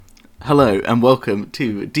Hello and welcome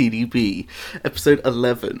to DDB, episode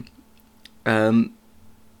 11.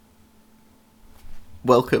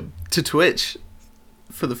 Welcome to Twitch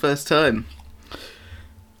for the first time.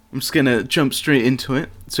 I'm just going to jump straight into it.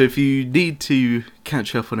 So if you need to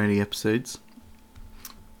catch up on any episodes,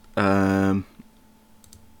 you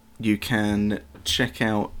can check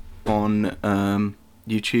out on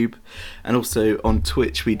YouTube, and also on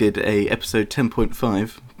Twitch we did a episode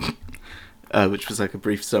 10.5. Which was like a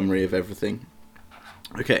brief summary of everything.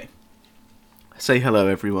 Okay. Say hello,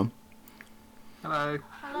 everyone. Hello.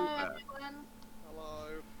 Hello, everyone. Hello.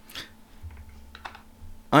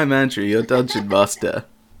 I'm Andrew, your dungeon master.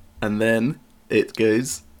 And then it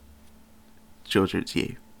goes... Georgia, it's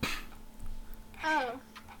you. Oh,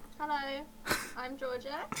 hello. I'm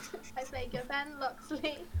Georgia. I play Gaven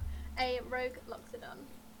Loxley, a rogue Loxodon.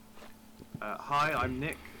 Hi, I'm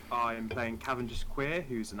Nick. I'm playing Cavendish Queer,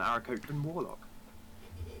 who's an Aarakocra warlock.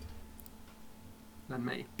 Then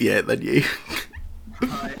me. Yeah, then you.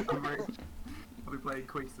 Hi, I'm Rick. I'll be playing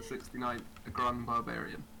Queens the 69, a Grand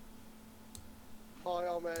Barbarian. Hi,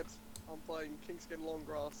 I'm Ed. I'm playing Kingskin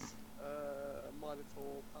Longgrass,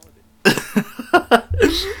 Minotaur Paladin.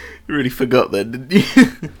 You really forgot then, didn't you?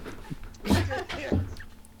 Yeah.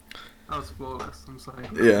 That was flawless, I'm sorry.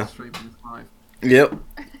 Yeah. Streaming this live. Yep.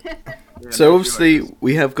 Yeah, So no, obviously like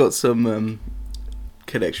we have got some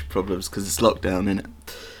connection problems because it's lockdown, innit?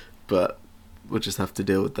 But we'll just have to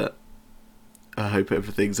deal with that. I hope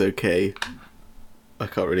everything's okay. I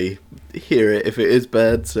can't really hear it if it is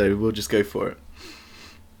bad, so we'll just go for it.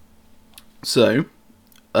 So,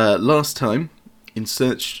 last time, in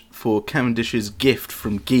search for Cavendish's gift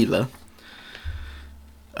from Gila,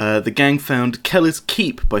 the gang found Keller's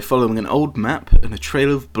Keep by following an old map and a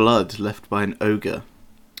trail of blood left by an ogre.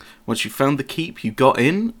 Once you found the keep, you got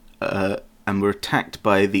in and were attacked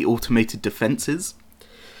by the automated defences.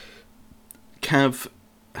 Cav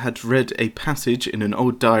had read a passage in an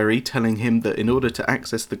old diary telling him that in order to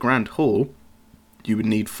access the Grand Hall, you would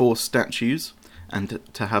need 4 statues and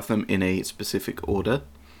to have them in a specific order.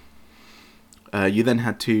 You then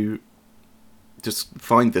had to just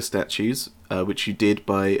find the statues, which you did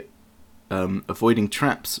by avoiding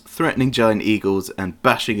traps, threatening giant eagles, and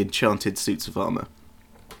bashing enchanted suits of armour.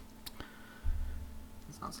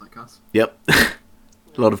 Sounds like us. Yep, a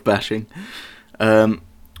lot of bashing.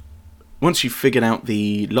 Once you figured out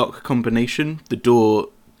the lock combination, the door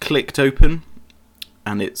clicked open,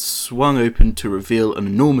 and it swung open to reveal an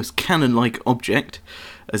enormous cannon-like object,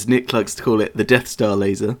 as Nick likes to call it, the Death Star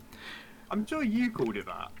laser. I'm sure you called it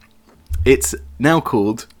that. It's now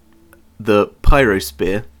called the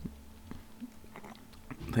Pyrosphere.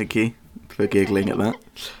 Thank you for giggling at that.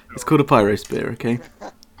 It's called a Pyrosphere, okay?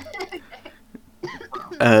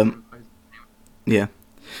 Yeah.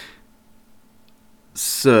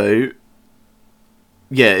 So,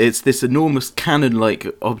 yeah, it's this enormous cannon-like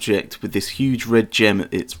object with this huge red gem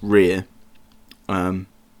at its rear.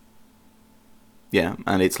 Yeah,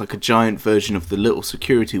 and it's like a giant version of the little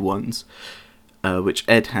security ones, which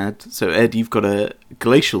Ed had. So, Ed, you've got a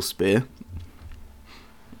glacial spear.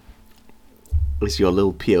 It's your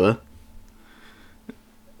little pure.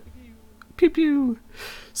 Pew pew.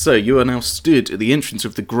 So, you are now stood at the entrance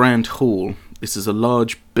of the Grand Hall. This is a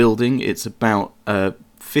large building. It's about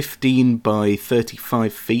 15 by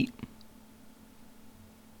 35 feet.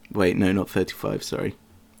 Wait, no, not 35, sorry.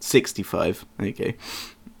 65. There you go.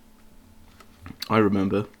 I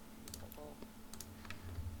remember.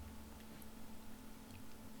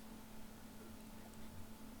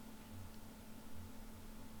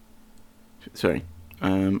 Sorry.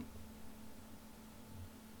 Hello.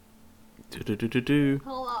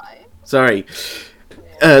 Sorry.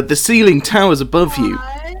 The ceiling towers above you.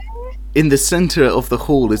 Hi. In the centre of the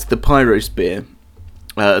hall is the Pyrosphere.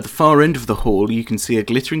 At the far end of the hall, you can see a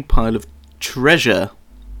glittering pile of treasure,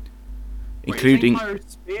 including Wait,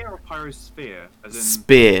 Pyrosphere or Pyrosphere? As in...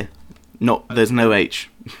 spear. Not there's no H.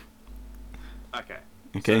 Okay.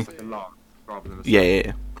 Okay. So it's like a log rather than a Yeah, yeah,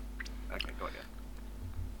 yeah. Okay, got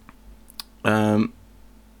you.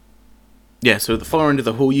 Yeah, so at the far end of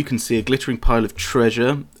the hall, you can see a glittering pile of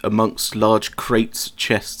treasure amongst large crates,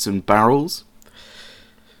 chests, and barrels.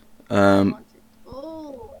 Oh.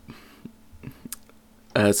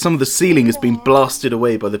 Some of the ceiling has been blasted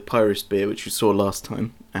away by the Pyrosphere, which you saw last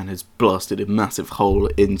time, and has blasted a massive hole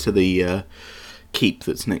into the keep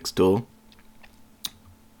that's next door.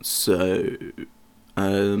 So,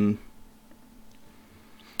 and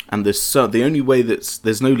the only way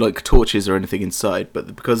there's no like torches or anything inside,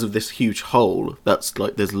 but because of this huge hole, that's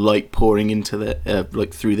like there's light pouring into the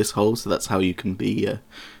like through this hole, so that's how you can be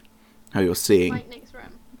how you're seeing. Like Nick's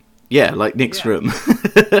room. Yeah, like Nick's Yeah. room.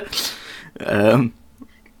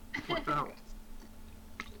 What the hell?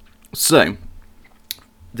 So,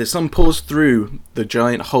 the sun pours through the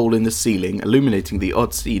giant hole in the ceiling, illuminating the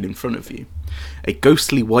odd scene in front of you. A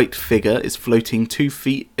ghostly white figure is floating 2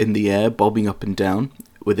 feet in the air, bobbing up and down,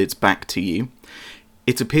 with its back to you.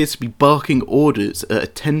 It appears to be barking orders at a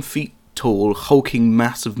 10 feet tall, hulking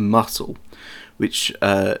mass of muscle, which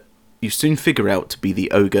you soon figure out to be the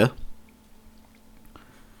ogre.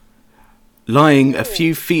 Lying a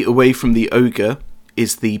few feet away from the ogre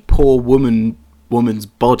is the poor woman's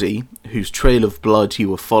body, whose trail of blood you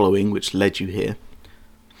were following, which led you here.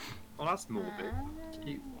 Oh, that's morbid.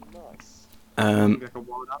 Cute. Nice. Like a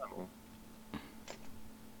wild animal.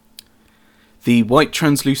 The white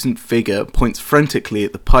translucent figure points frantically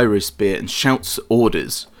at the pyrosphere and shouts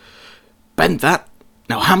orders. Bend that!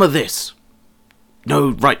 Now hammer this! No,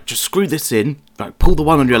 right, just screw this in. Right, pull the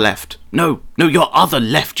one on your left. No, your other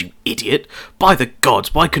left, you idiot! By the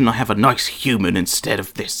gods, why couldn't I have a nice human instead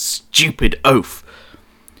of this stupid oaf?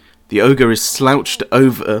 The ogre is slouched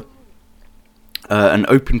over an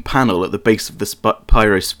open panel at the base of the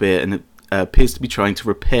pyrosphere and appears to be trying to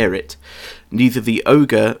repair it. Neither the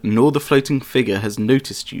ogre nor the floating figure has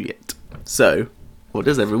noticed you yet. So, what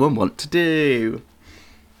does everyone want to do?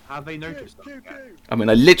 Have they noticed that? Pew, yet? pew. I mean,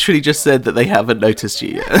 I literally just said that they haven't noticed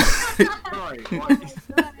you yet. Right, why-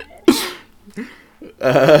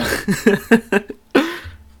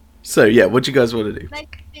 So, yeah, what do you guys want to do? They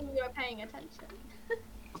think you were paying attention.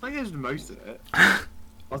 I think I did most of it. I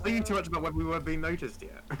was thinking too much about whether we were being noticed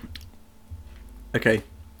yet. Okay,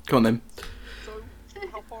 come on then. So,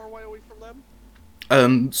 how far away are we from them?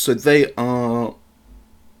 So they are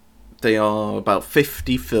about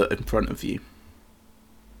 50 foot in front of you.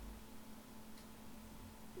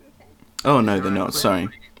 Okay. Oh no, they're not. Sorry,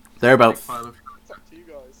 they're about. Pile of- It's up to you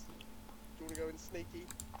guys. Do you want to go in sneaky?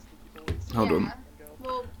 Sneaky boys? Hold on. Yeah.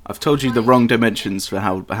 Well, I've told you the wrong dimensions for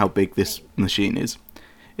how big this machine is.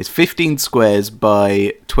 It's 15 squares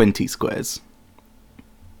by 20 squares.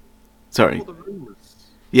 Sorry. All the rules.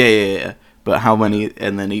 Yeah. But how many?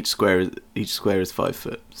 And then each square is 5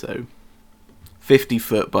 foot. So 50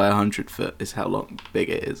 foot by 100 foot is how big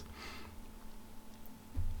it is.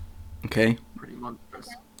 Okay. Pretty monstrous.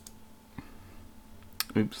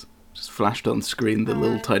 Oops. Just flashed on screen the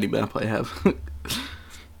little tiny map I have.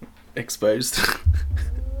 Exposed. so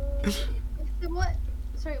what?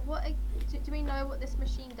 Sorry, what? Do we know what this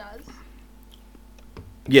machine does?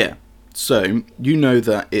 Yeah. So you know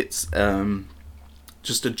that it's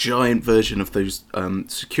just a giant version of those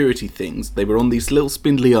security things. They were on these little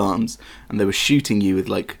spindly arms, and they were shooting you with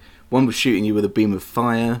one was shooting you with a beam of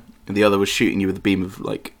fire, and the other was shooting you with a beam of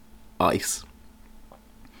ice.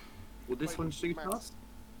 Will this one shoot us?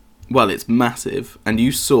 Well, it's massive, and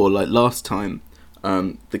you saw last time.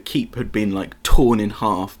 The keep had been torn in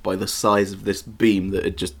half by the size of this beam that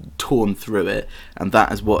had just torn through it, and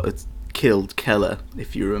that is what had killed Keller,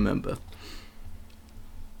 if you remember.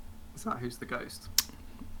 Is that who's the ghost?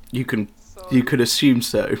 You So, could assume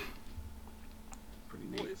so. Pretty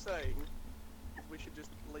what neat. you're saying is we should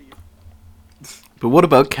just leave. But what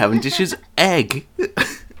about Cavendish's egg? Oh,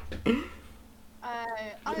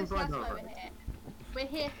 can that's find why out. we're here. We're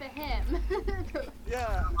here for him.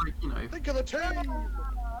 Yeah. Like, Think of the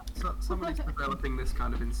team. somebody's developing this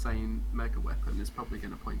kind of insane mega weapon is probably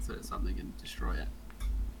going to point it at something and destroy it.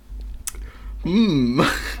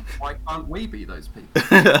 Why can't we be those people?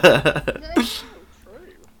 Oh,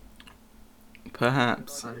 true.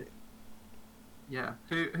 Perhaps. So, yeah.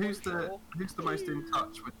 Who's the most in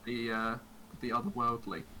touch with the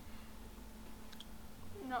otherworldly?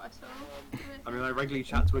 Not at all. I mean, I regularly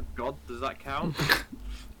chat with God. Does that count?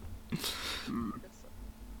 Hmm. I guess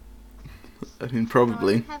so. I mean, I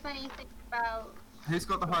probably. don't have anything about. Who's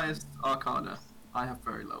got the highest arcana? I have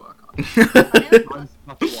very low arcana. Mine's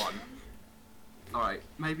 +1. Alright,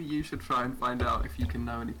 maybe you should try and find out if you can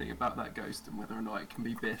know anything about that ghost and whether or not it can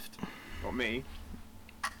be biffed. Not me.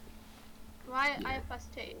 Why I have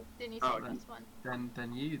 +2? Didn't you say Oh, +1?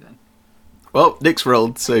 Then you then. Well, Nick's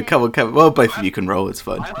rolled, so come on. Well, both of you can roll. It's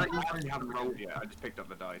fine. I actually haven't rolled yet. I just picked up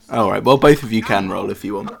the dice. All right. Well, both of you can roll if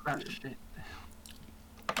you want. Fuck that shit.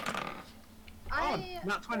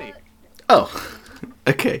 Nat 20. Oh.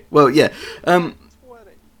 Okay. Well, yeah. 20.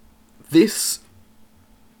 This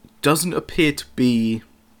doesn't appear to be.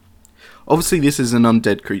 Obviously, this is an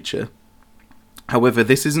undead creature. However,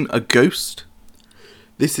 this isn't a ghost.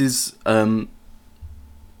 This is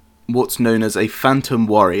what's known as a phantom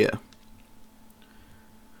warrior.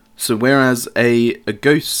 So whereas a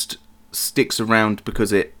ghost sticks around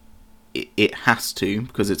because it it has to,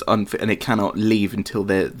 because it's and it cannot leave until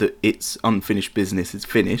its unfinished business is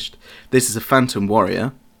finished. This is a Phantom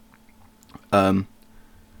Warrior.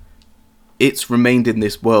 It's remained in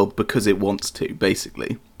this world because it wants to,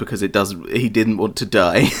 basically, because he didn't want to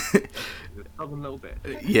die. A little bit.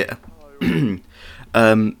 Yeah.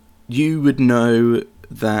 Oh, You would know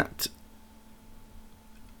that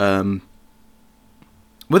with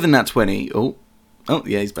a nat 20. Oh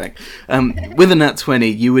yeah, he's back. With a nat 20,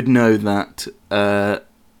 you would know that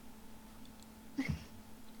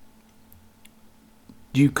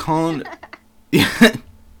you can't.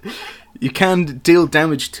 You can deal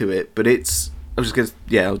damage to it, but it's. I'm just gonna.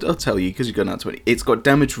 Yeah, I'll tell you because you got a nat 20. It's got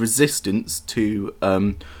damage resistance to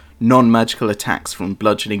non-magical attacks from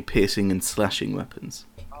bludgeoning, piercing, and slashing weapons.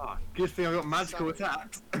 Ah, good thing I got magical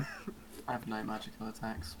attacks. I have no magical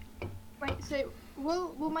attacks. Wait, so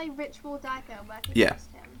will my ritual dagger work Yeah.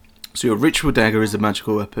 against him? So your ritual dagger is a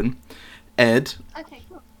magical weapon. Ed, Okay,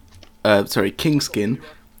 cool. Kingskin.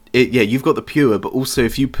 You've got the pure, but also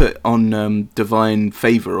if you put on divine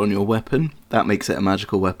favor on your weapon, that makes it a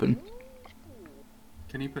magical weapon.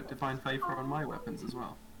 Can you put divine favor on my weapons as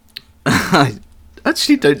well? I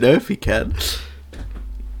actually don't know if he can.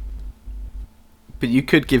 But you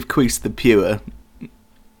could give Queese the pure,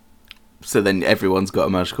 so then everyone's got a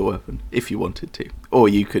magical weapon, if you wanted to. Or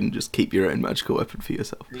you can just keep your own magical weapon for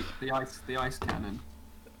yourself. The ice cannon.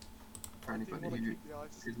 For do you anybody wanna who keep the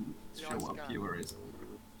ice- isn't the sure ice what cannon? pure is.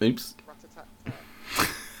 Oops.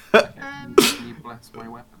 Rat-a-tat-tat. Can you bless my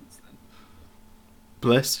weapons then,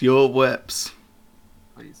 Bless your weps.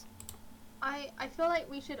 please? I feel like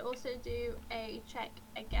we should also do a check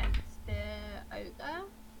against the ogre,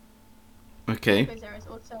 Okay. because there is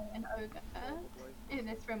also an ogre in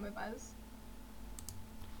this room with us.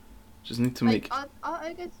 Just need to Like, make... are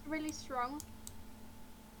ogres really strong?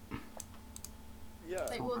 Yeah. Like,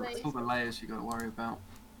 It's will all, they? it's all the layers you got to worry about.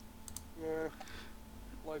 Yeah.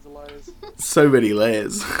 Loads of layers. So many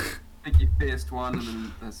layers. I think you pierced one, and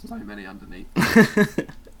then there's so many underneath.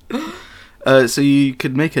 So you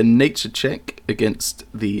could make a nature check against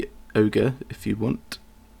the ogre if you want.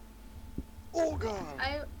 Oh god.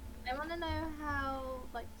 I want to know how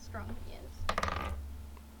like strong he is.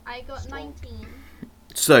 I got Strong. 19.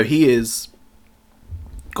 So he is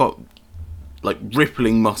got like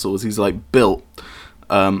rippling muscles. He's like built.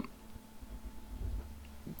 Yeah,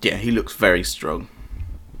 he looks very strong.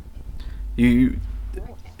 You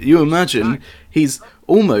imagine he's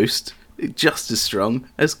almost just as strong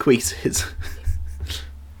as Queese is.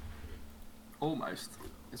 Almost,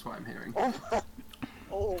 is what I'm hearing. Oh my.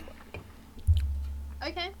 Oh my.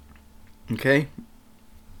 Okay. Okay.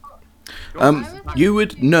 I would like You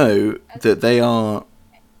would to- know that they are,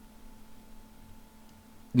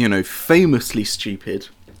 famously stupid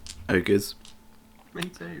ogres, Me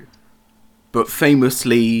too. but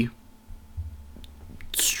famously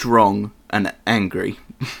strong and angry.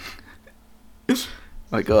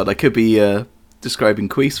 My God, I could be describing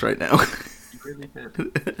Queese right now. You really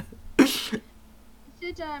did. You should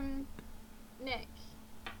Nick.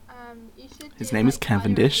 You should. His do, name is like, minor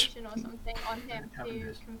Cavendish. illusion or something on him to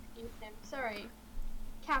Cavendish. confuse him. Sorry,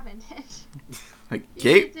 Cavendish. Like, You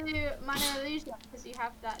should do minor illusion because you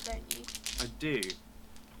have that, don't you? I do.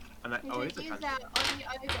 And You it's should a use that on the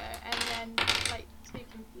ogre and then like to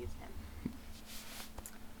confuse him.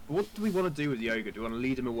 What do we want to do with the ogre? Do we want to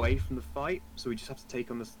lead him away from the fight, so we just have to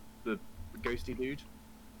take on the ghosty dude?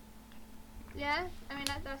 Yeah, I mean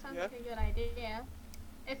that sounds Yeah. like a good idea.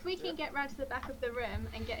 If we can Yeah. get round to the back of the room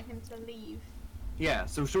and get him to leave, Yeah.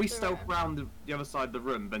 So should we The stealth room. round the other side of the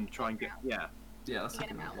room, then try and get? Yeah. Yeah, that's a Get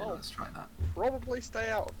good him out. idea. Let's try that. Probably stay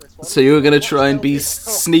out of this one. so you were going to Watch try and be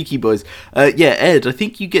stealthy. sneaky boys. Yeah, Ed, I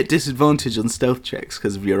think you get disadvantage on stealth checks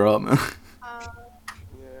because of your armor.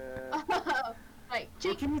 Yeah. like Well,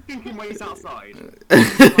 cheek. can you think him while he's outside?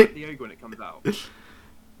 Like the ogre when it comes out.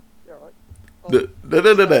 Yeah, right. No.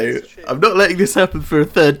 I'm not letting this happen for a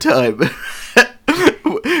third time.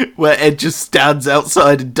 Where Ed just stands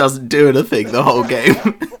outside and doesn't do anything the whole game.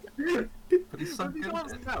 But he's so He good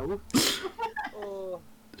can't at it. tell. Oh,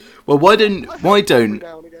 Well, why I don't help every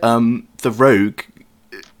now and again. the rogue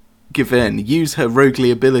Gavin use her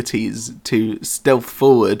roguely abilities to stealth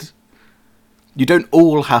forward? You don't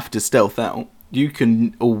all have to stealth out. You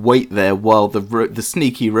can all wait there while the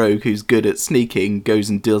sneaky rogue who's good at sneaking goes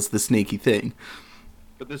and does the sneaky thing.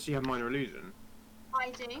 But does she have minor illusion?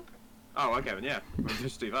 I do. Oh, okay, then yeah. We'll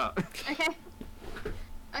just do that. Okay.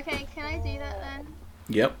 Okay, can I do that then?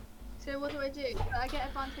 Yep. So what do I do? I get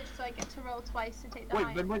advantage, so I get to roll twice to take the Wait,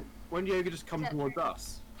 high. then when the ogre just come Is that towards true?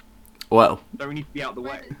 us, Well, don't we need to be out the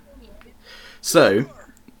way? so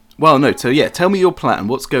Well, no. So yeah, tell me your plan.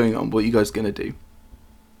 What's going on? What are you guys gonna do?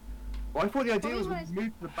 Well, I thought the idea Well, was we we wanted- move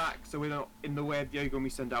to the back so we're not in the way of the ogre when we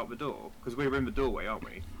send out the door. Because we're in the doorway, aren't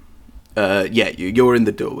we? Yeah, you're in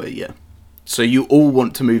the doorway. Yeah. So you all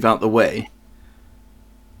want to move out the way.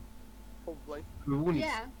 Probably. We all need...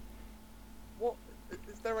 Yeah. What?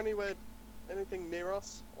 Is there anything near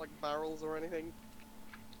us? Like barrels or anything?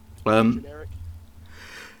 Generic?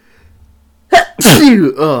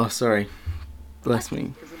 Oh, sorry. Bless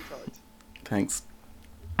me. Gesundheit. Thanks.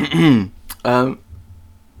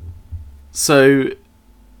 So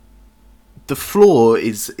the floor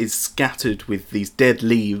is scattered with these dead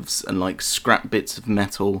leaves and like scrap bits of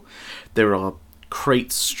metal. There are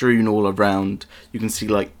crates strewn all around. You can see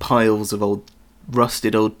like piles of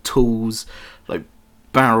rusted old tools, like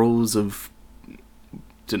barrels of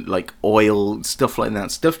like oil, stuff like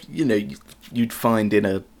that. Stuff you'd find in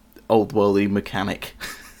a old worldy mechanic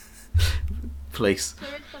place. There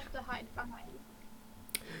is stuff to hide behind.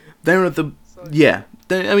 There are the So, yeah.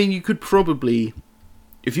 I mean, you could probably,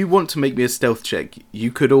 if you want to make me a stealth check,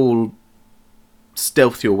 you could all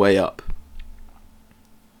stealth your way up.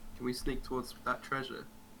 Can we sneak towards that treasure?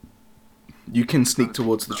 You can sneak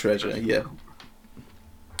towards the treasure. Yeah.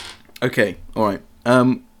 Okay. All right.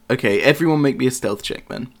 Okay. Everyone, make me a stealth check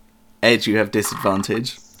then. Ed, you have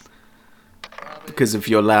disadvantage because of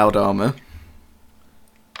your loud armor.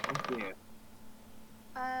 Oh, dear.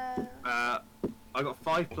 Uh, I got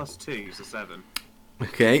 5 plus 2, so 7.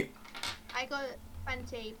 Okay. I got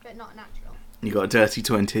 20, but not natural. You got a dirty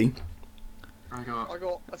 20. I got I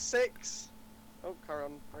got a 6. Oh, carry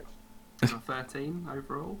on. Right. a 13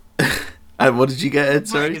 overall. And what did you get, Ed? What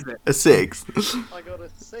Sorry, is it? a 6. I got a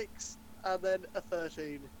 6 and then a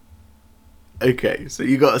 13. Okay, so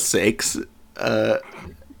you got a 6.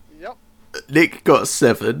 Yep. Nick got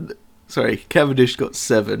 7. Sorry, Cavendish got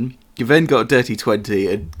 7. Given got a dirty 20,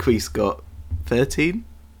 and Queese got 13.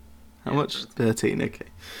 How Yeah, much? 13. Okay.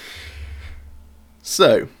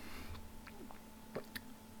 So,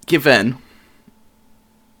 Given,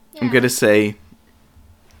 I'm Yeah. going to say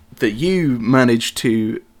that you managed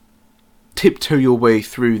to tiptoe your way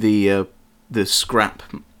through the scrap,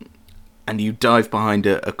 and you dive behind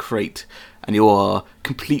a crate, and you are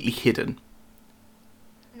completely hidden.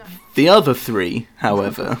 No. The other 3,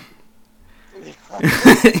 however,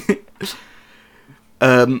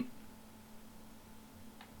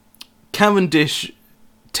 Cavendish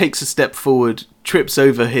takes a step forward, trips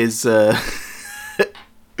over his I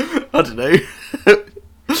don't know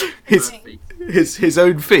his Okay. his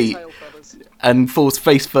own feet, Tail feathers. and falls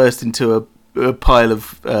face first into a pile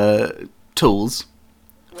of tools.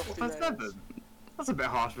 Rusty That's nails. 7. That's a bit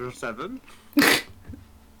harsh for a 7.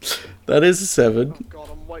 That is a 7. Oh god,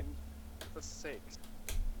 I'm waiting for 6.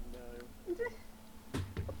 No.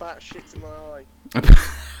 A bat shits in my eye.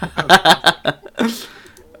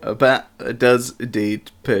 A bat does indeed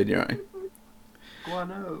purr in your eye.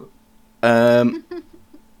 Guano.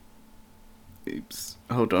 Oops.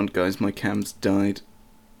 Hold on, guys. My cam's died.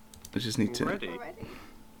 I just need to. Already? Already?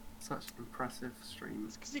 Such impressive streams.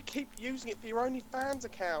 It's because you keep using it for your OnlyFans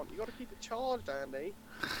account. You gotta keep it charged, Andy.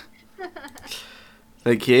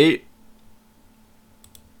 Thank you.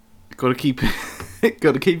 Gotta keep it.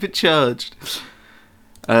 Gotta keep it charged.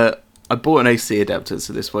 I bought an AC adapter,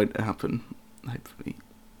 so this won't happen. Hopefully,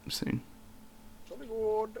 soon. Jolly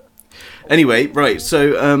good. Anyway, right.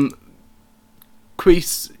 So,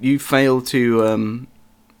 Queese, you fail to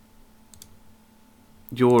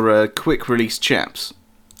your quick release chaps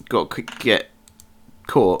got get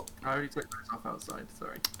caught. I already took those off outside,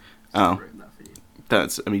 sorry. Oh. Ruined that for you.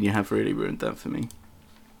 That's. I mean, you have really ruined that for me.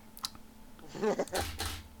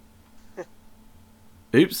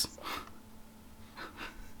 Oops.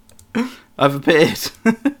 I've appeared.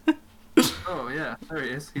 Oh yeah, there he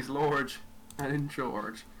is. He's Lord and in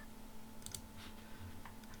charge.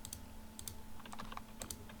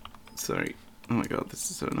 Sorry. Oh my god, this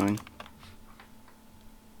is so annoying.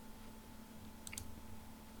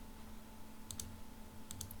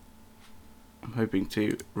 I'm hoping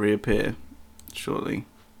to reappear shortly.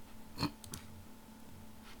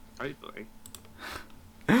 Hopefully.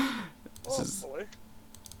 This is Hopefully.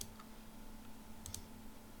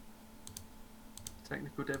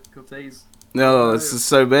 Technical difficulties. no, this is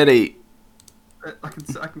so many. I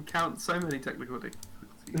can count so many technical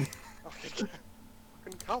difficulties. I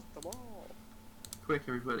can count them all. Quick,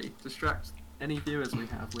 everybody, distract any viewers we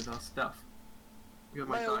have with our stuff. You got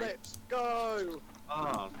my Male knife. lips, go!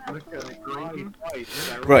 Ah, look at the green.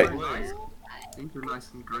 Right. Nice. These are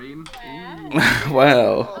nice and green. Yeah. Ooh.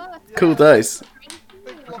 Wow. Oh, Cool dice.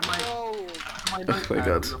 Big Look block at of gold! My Oh my notepad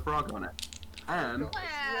God. with a frog on it. And Wow.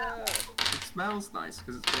 Yeah! it's smells nice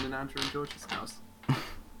because it's been in Andrew and George's house. Oh,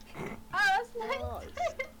 that's nice.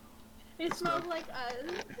 Nice. It smells like us.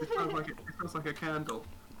 It smells like a candle.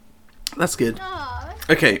 That's good. Aw.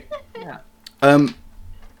 Okay, Yeah.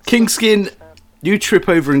 Kingskin, you trip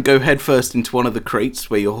over and go headfirst into one of the crates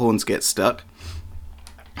where your horns get stuck.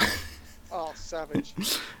 Oh, savage.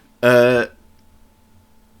 Uh,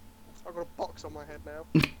 I've got a box on my head now.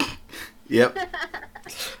 yep.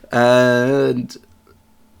 And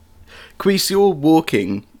Queese, you're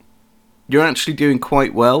walking. You're actually doing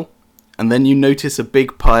quite well, and then you notice a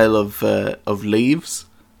big pile of leaves,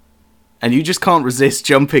 and you just can't resist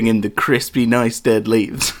jumping in the crispy, nice dead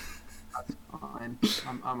leaves. Fine.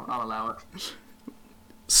 I'll allow it.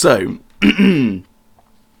 So, I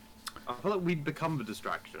feel like we'd become the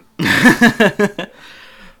distraction.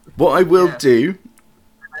 what I will Yeah. do.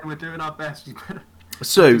 And we're doing our best. You better.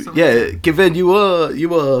 So yeah, given you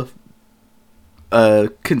are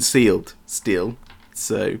concealed still,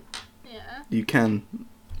 so Yeah. you can.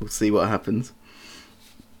 We'll see what happens.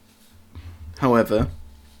 However,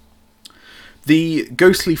 the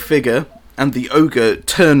ghostly figure and the ogre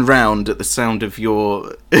turn round at the sound of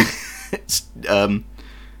your,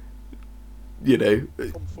 Tomfoolery.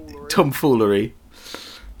 tomfoolery.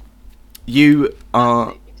 You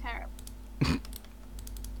are. Absolutely terrible.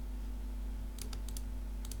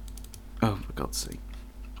 Oh, for God's sake.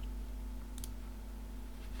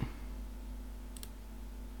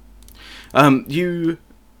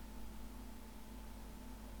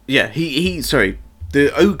 Sorry.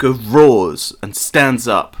 The ogre roars and stands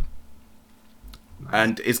up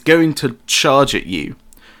and is going to charge at you,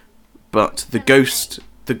 but the ghost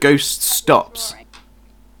stops. Roaring.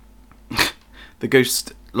 The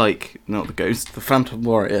ghost, the Phantom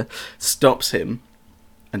Warrior stops him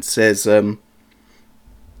and says,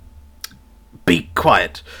 "Be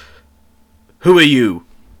quiet. Who are you?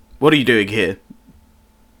 What are you doing here?"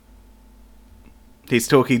 He's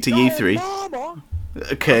talking to you three. Mama!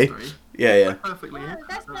 Okay. Sorry. Yeah. Perfectly. Oh, Yeah.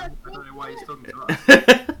 that's I not don't know why he's talking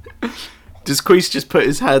to us. Does Queese just put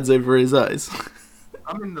his hands over his eyes?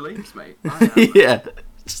 I'm in the leaves, mate. I am. Yeah.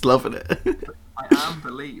 Just loving it. I am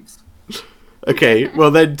the leaves. Okay,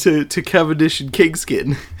 well then to Cavendish and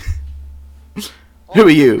Kingskin. Who are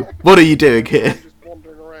you? What are you doing here? I'm just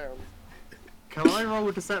wandering around. Can I roll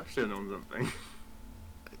a deception on something?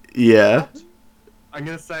 Yeah. I'm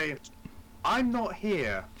gonna say, I'm not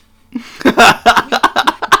here. Did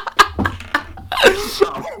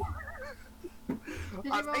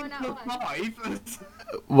you That's roll an 8 plus out 5.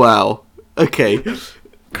 Wow. Okay.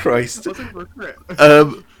 Christ. Wasn't for a crit.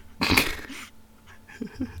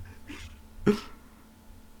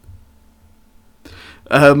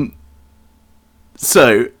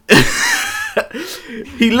 So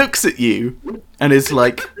he looks at you and is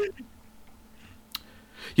like,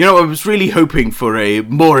 "You know, I was really hoping for a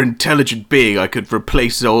more intelligent being I could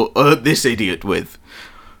replace this idiot with,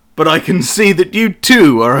 but I can see that you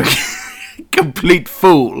too are a complete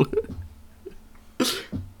fool.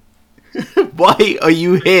 Why are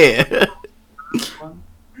you here?"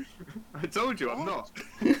 I told you I'm not.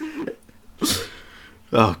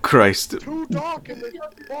 Oh, Christ. Too dark in the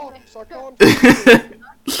box, I can't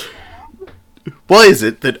Why is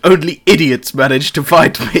it that only idiots manage to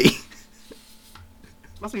find me?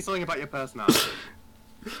 Must be something about your personality.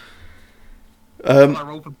 Um, I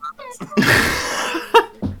roll for balance.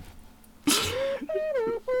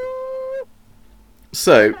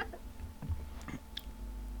 So,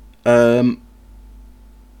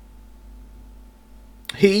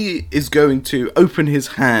 he is going to open his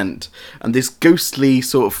hand, and this ghostly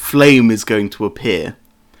sort of flame is going to appear.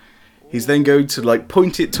 He's then going to,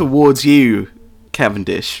 point it towards you,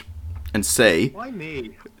 Cavendish, and say, Why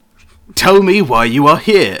me? "Tell me why you are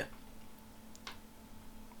here."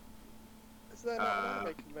 Is there not an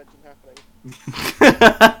anime convention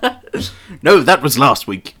happening? No, that was last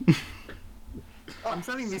week. I'm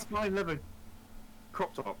selling these fine leather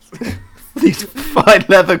crop tops. These fine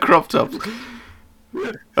leather crop tops.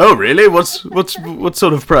 Oh, really? What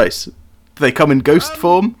sort of price? Do they come in ghost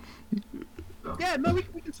form? Yeah, no, we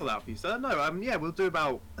can sell out for you, sir. No, yeah, we'll do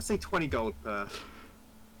about, let's say 20 gold per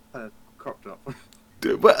crop top.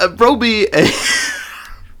 Roll me a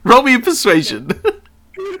roll me a persuasion.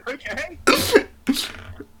 Okay. Come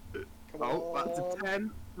Oh, that's a on.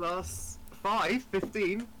 10 plus 5,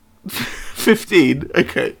 15. 15.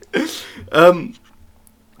 Okay.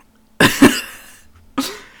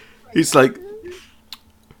 He's like,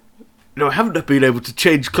 "No, I haven't been able to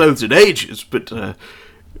change clothes in ages, but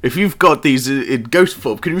if you've got these in ghost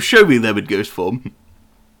form, can you show me them in ghost form?"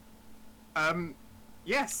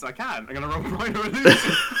 Yes, I can. I'm gonna roll minor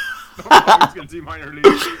illusion. I was going to do minor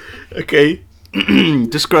illusion. Okay.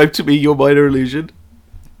 Describe to me your minor illusion.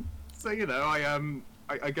 So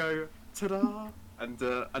I go ta-da, and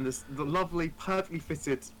the lovely, perfectly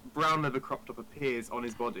fitted brown leather crop top appears on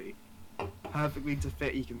his body, perfectly to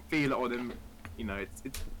fit. You can feel it on him. You know,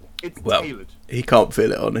 it's Well, tailored. he can't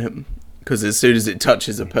feel it on him because as soon as it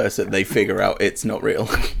touches a person, they figure out it's not real.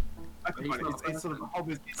 I think it's sort of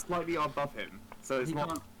hovers, it's slightly above him, so it's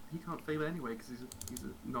not. He can't feel it anyway because he's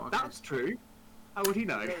not. That's true. How would he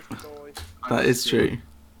know? There's Joy. That is true.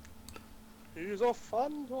 He's a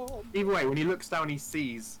phantom. Either way, when he looks down, he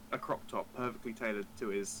sees a crop top perfectly tailored to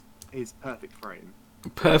his perfect frame.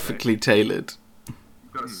 Perfectly tailored.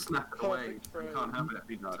 You've got to snap it away. Perfect You frame. can't have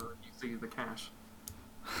it No. until you see the cash.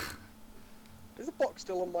 Is the box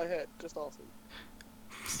still on my head? Just asking.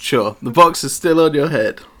 Sure, the box is still on your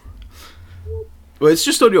head. Well, it's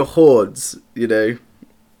just on your horns, you know.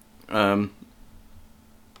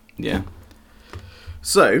 Yeah.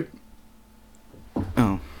 So,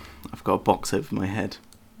 oh, I've got a box over my head,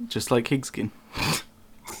 just like Higskin.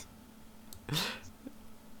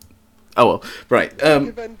 Oh well, right. What's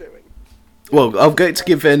Given doing? Well, I'll get to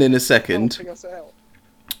give in a second. Helping us out.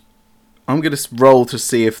 I'm gonna roll to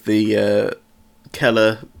see if the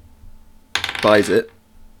Keller buys it.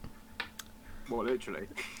 More literally.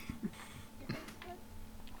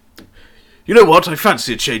 You know what? I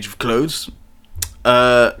fancy a change of clothes.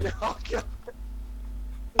 Oh, God.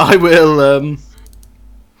 I will.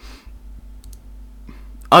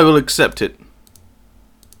 I will accept it.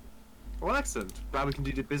 Well, excellent. Glad we can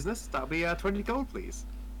do the business. That'll be 20 gold, please.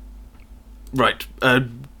 Right,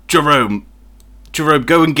 Jerome. Jerome,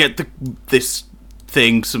 go and get this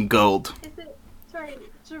thing some gold. Is it, sorry,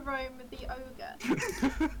 Jerome the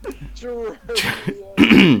ogre? Jerome.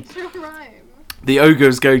 Jerome. The ogre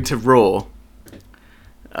is going to roar.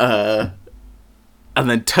 And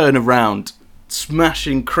then turn around,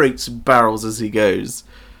 smashing crates and barrels as he goes.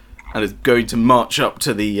 And is going to march up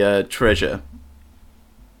to the treasure.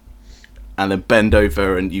 And then bend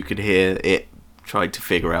over and you can hear it trying to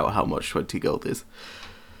figure out how much 20 gold is.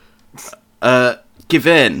 Give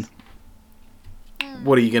in.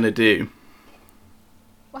 What are you going to do?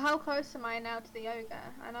 Well, how close am I now to the ogre?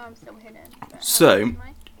 I know I'm still hidden. But how So- close am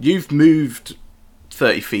I? You've moved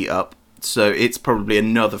 30 feet up, so it's probably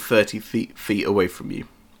another 30 feet away from you.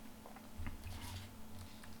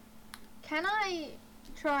 Can I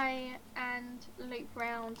try and loop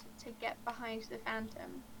round to get behind the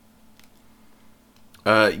phantom?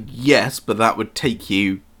 Yes, but that would take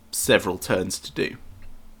you several turns to do.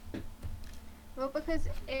 Well, because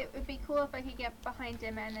it would be cool if I could get behind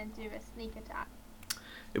him and then do a sneak attack.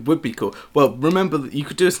 It would be cool. Well, remember that you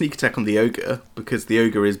could do a sneak attack on the ogre, because the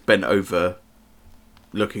ogre is bent over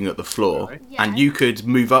looking at the floor. Right. And Yeah. you could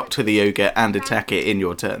move up to the ogre and attack it in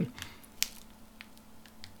your turn.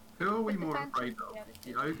 Who are we But the more phantom's afraid of? the other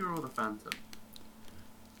two. The ogre or the phantom?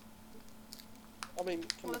 I mean,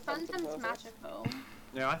 Well, the phantom's have it? magical.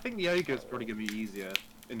 Yeah, I think the ogre's probably going to be easier,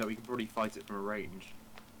 in that we can probably fight it from a range.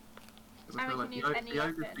 Because I And feel we like can use any the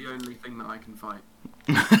ogre's weapon. the only thing that I can fight.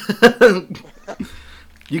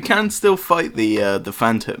 You can still fight the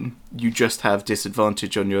phantom. You just have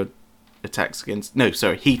disadvantage on your attacks against... No,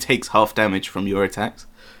 sorry. He takes half damage from your attacks.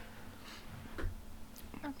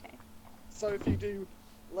 Okay. So if you do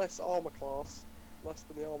less armor class, less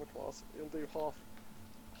than the armor class, you'll do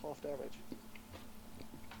half damage.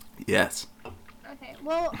 Yes. Okay.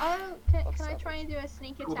 Well, can I savage. try and do a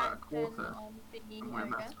sneak Call that a attack then quarter. on the And we're ogre?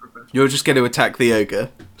 maths professionals. You're just going to attack the ogre.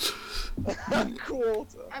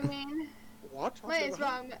 Quarter. I mean, What? I've might never as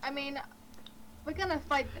well. I mean, we're gonna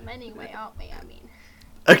fight them anyway, aren't we? I mean,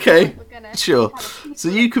 Okay. we're gonna Sure. have a peaceful So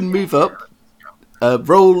you can move exchange. up.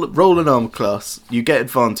 Roll an armor class. You get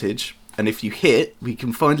advantage. And if you hit, we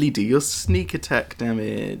can finally do your sneak attack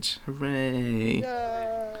damage. Hooray.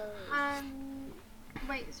 Yay!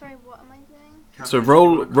 Wait, sorry, what am I doing? So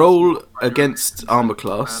roll against armor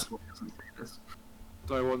class. Bad boy doesn't see this.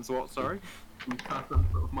 So I want what, sorry? You cast some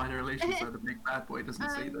sort of minor relation so the big bad boy doesn't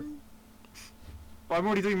see this. But I'm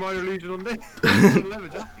already doing minor illusion on this. On leather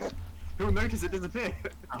jacket. He'll notice it disappear.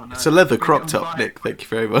 Oh, no. It's a leather Bring it crop on top, fire. Nick. Thank you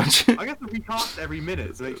very much. I guess if we cast every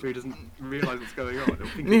minute to make sure he doesn't realise what's going on, he'll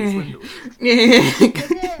think it's swindle. Is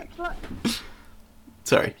it plus,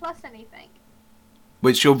 Sorry. plus anything?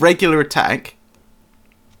 Which your regular attack,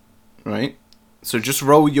 right? So just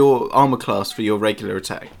roll your armor class for your regular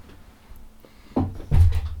attack. Oh,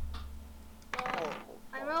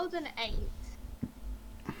 I rolled an 8.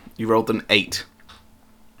 You rolled an 8.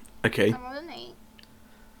 Okay. I rolled an 8.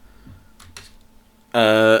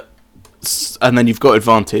 And then you've got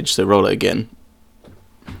advantage, so roll it again.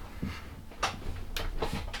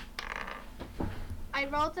 I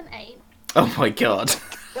rolled an 8. Oh my god.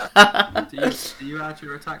 Do you add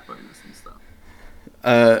your attack bonus and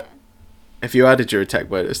stuff? Have you added your attack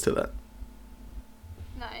bonus to that?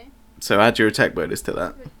 No. So add your attack bonus to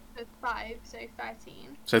that. With 5, so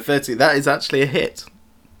 13. So 30. That is actually a hit.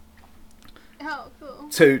 Oh, cool.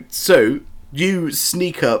 So you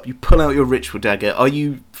sneak up, you pull out your ritual dagger. Are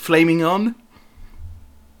you flaming on?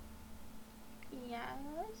 Yes.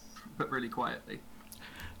 But really quietly.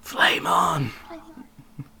 Flame on.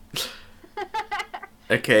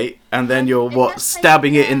 Okay, and then you're It what? does say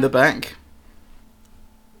Stabbing it in that- the back?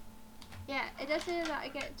 Yeah, it does say that I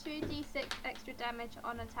get 2d6 extra damage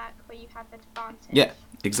on attack where you have advantage. Yeah,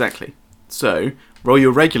 exactly. So roll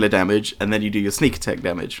your regular damage, and then you do your sneak attack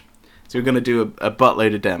damage. So you're gonna do a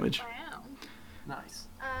buttload of damage. Wow. Nice.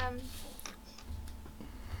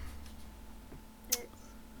 It's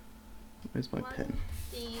Where's my pen?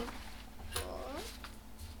 1d4.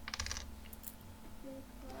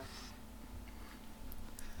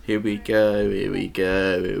 Here we go. Here we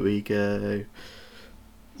go. Here we go.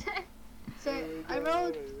 So Here we I go,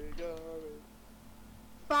 rolled here we go.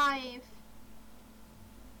 5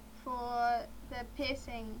 for the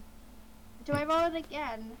piercing. Do I roll it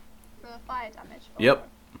again for the fire damage? or- Yep.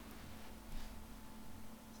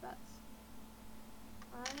 So that's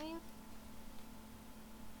 5.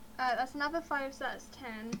 That's another 5, so that's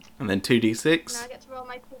 10. And then Now 2d6. I get to roll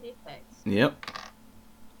my 2d6. Yep.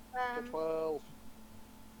 12.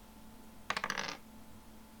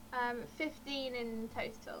 15 in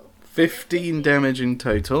total. 15 damage in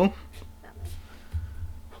total.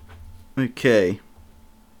 Okay.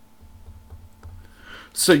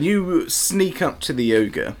 So you sneak up to the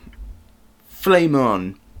ogre. Flame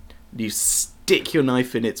on. You stick your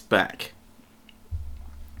knife in its back.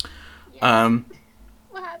 Yeah.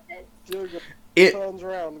 What happened? Yoga It turns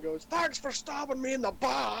around and goes, "Thanks for stabbing me in the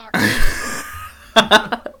back."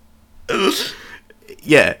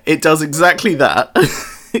 Yeah, it does exactly that.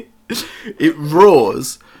 It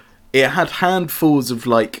roars. It had handfuls of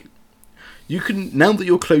you can, now that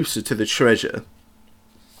you're closer to the treasure,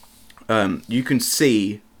 you can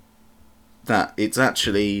see that it's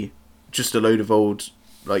actually just a load of old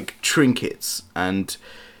trinkets, and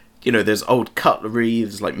there's old cutlery,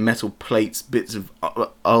 there's metal plates, bits of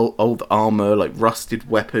old armor, rusted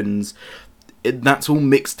weapons. That's all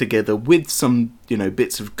mixed together with some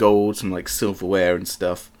bits of gold and silverware and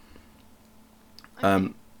stuff.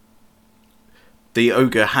 The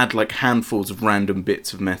ogre had handfuls of random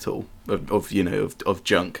bits of metal of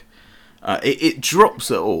junk. It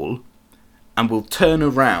drops it all and will turn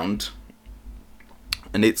around,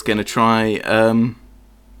 and it's gonna try.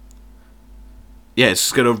 It's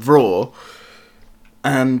just gonna roar,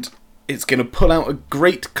 and it's gonna pull out a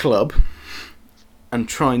great club and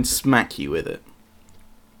try and smack you with it.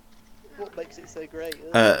 What makes it so great?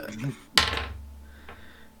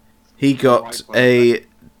 He got a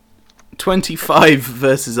 25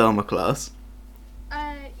 versus armor class.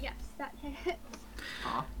 Yes, that hits.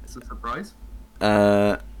 Ah, it's a surprise.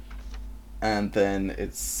 And then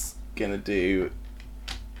it's gonna do.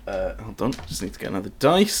 Hold on, just need to get another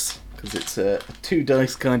dice because it's a 2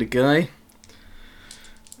 dice kind of guy.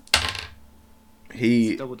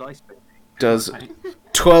 He Double dice, baby. does Right.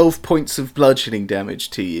 12 points of bludgeoning damage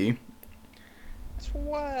to you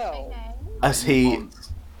 12. Okay. as he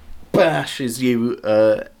Once. bashes you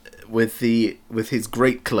with his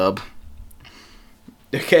great club.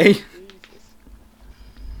 Okay. Jesus.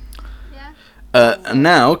 Yeah. And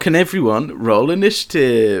now can everyone roll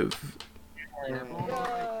initiative? Yeah, boy.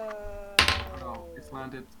 Yeah. Oh, it's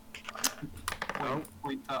landed. Oh.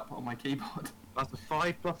 Point up on my keyboard. That's a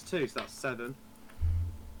 5 plus 2, so that's 7.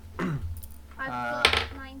 I've Uh,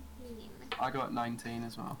 got 19. I got 19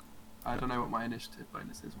 as well. I don't know what my initiative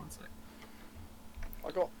bonus is. 1 sec.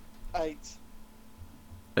 I got 8.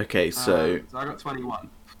 Okay, so So I got 21.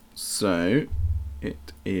 So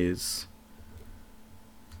it is,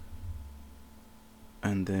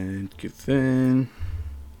 and then give in.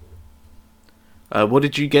 What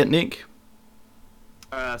did you get, Nick?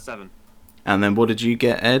 7. And then what did you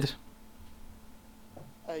get, Ed?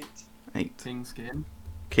 8. 8. King skin.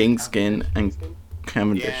 King Skin and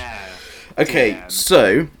Cavendish. Yeah. Okay, Damn.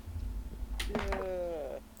 so Yeah.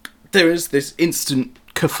 there is this instant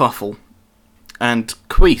kerfuffle, and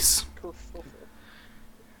Queese, Kerfuffle.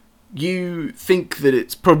 you think that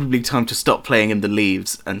it's probably time to stop playing in the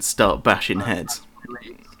leaves and start bashing heads.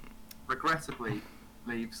 Leaves. Regrettably,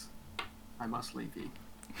 leaves. I must leave you.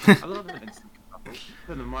 I love it.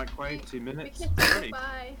 Put in the microwave, 2 We minutes. can say Ready.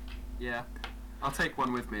 bye. Yeah. I'll take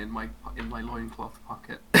one with me in my loincloth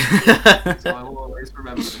pocket. So I will always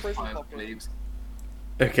remember this Prison pile of pocket. leaves.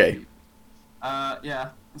 Okay. Yeah.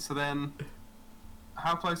 So then,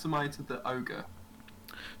 how close am I to the ogre?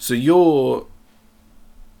 So you're...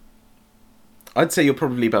 I'd say you're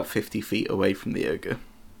probably about 50 feet away from the ogre.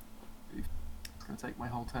 It's gonna take my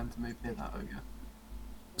whole turn to move near that ogre.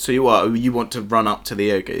 So you are, you want to run up to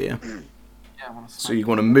the ogre, yeah? Yeah, I want to. So you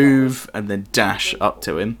want to move and then dash up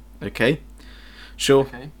to him, okay? Sure.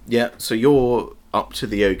 Okay. Yeah, so you're up to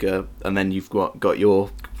the ogre and then you've got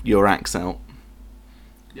your axe out.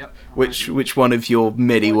 Yep. Which one of your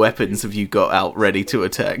many weapons have you got out ready to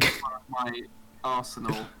attack? My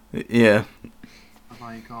arsenal Yeah. have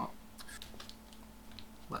I got?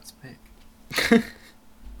 Let's pick.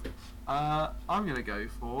 I'm gonna go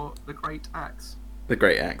for the great axe, The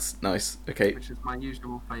great axe. Nice. Okay. which is my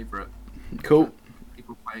usual favourite. Cool. for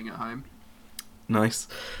People playing at home. Nice.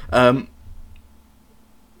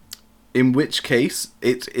 In which case,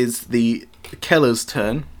 it is the Keller's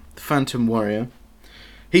turn, the Phantom Warrior.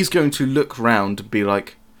 He's going to look round and be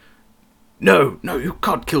like, No, you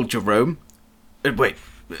can't kill Jerome. Wait.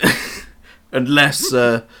 Unless,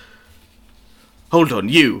 hold on,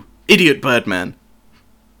 you, idiot Birdman.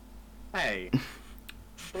 Hey.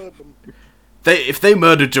 Bourbon. If they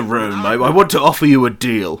murder Jerome, I want to offer you a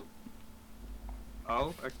deal.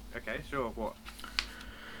 Oh, okay, sure. What?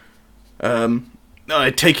 I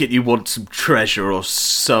take it you want some treasure or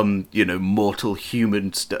some, mortal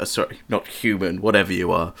human sorry, not human, whatever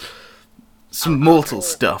you are. Some mortal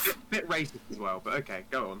stuff. Bit racist as well, but okay,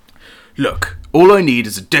 go on. Look, all I need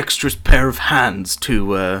is a dexterous pair of hands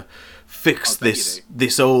to fix I bet you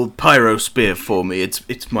this old pyro spear for me.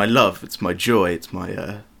 It's my love, it's my joy, it's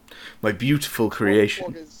my beautiful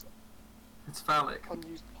creation. Floggers, It's phallic.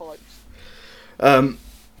 unused pipes.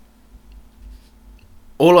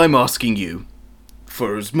 All I'm asking you,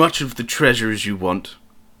 for as much of the treasure as you want,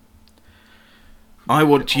 I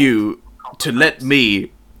want you to let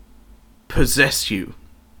me possess you.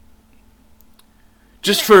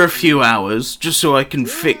 Just for a few hours, just so I can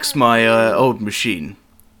fix my old machine.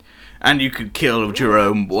 And you can kill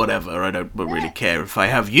Jerome, whatever, I don't really care. If I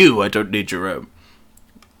have you, I don't need Jerome.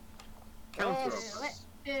 Counter Do offer. it.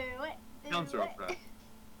 Do it. Do Counter it. offer.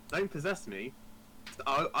 Don't possess me.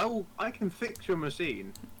 I can fix your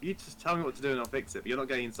machine. You just tell me what to do and I'll fix it. But you're not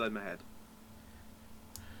getting inside my head.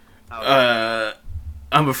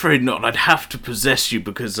 I'm afraid not. I'd have to possess you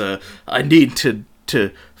because I need to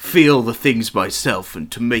feel the things myself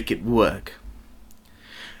and to make it work.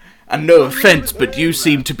 And no offense, but you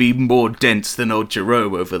seem to be more dense than old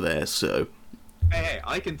Jerome over there, so... Hey,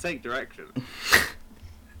 I can take direction.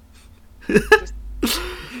 Very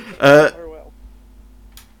well.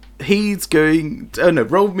 He's going... Oh no,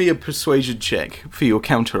 roll me a persuasion check for your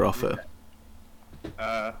counter-offer.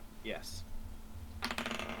 Yes.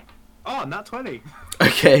 Oh, nat 20.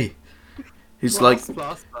 Okay. He's like...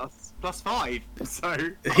 Plus 5. So...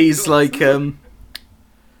 He's like,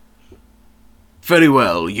 Very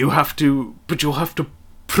well, you'll have to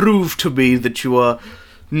prove to me that you are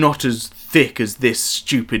not as thick as this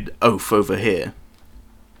stupid oaf over here.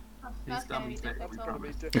 That's gonna be He's That's difficult. gonna be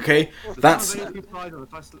difficult. Okay? The That's... sum of those two sides on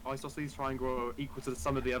the isosceles triangle are equal to the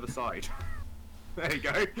sum of the other side. There you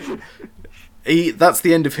go. That's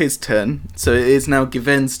the end of his turn, so it is now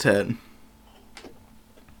Given's turn.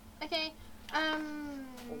 Okay. Well,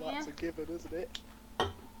 Yeah. that's a given, isn't it?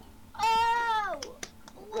 Oh!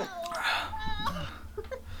 Whoa!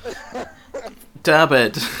 Oh!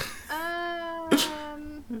 Dabbed.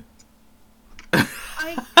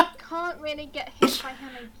 I can't really get hit by him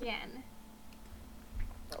again.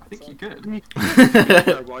 I think you could.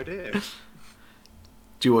 No idea.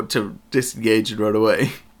 Do you want to disengage and run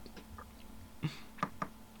away?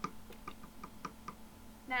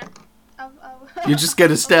 No. I'll You're just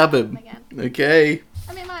gonna I'll stab stab him. again. Okay.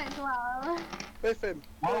 I mean, might as well. Biff him.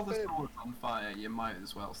 While Biff the him. sword's on fire, you might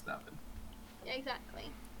as well stab him. Yeah, exactly.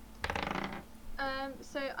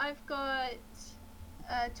 So I've got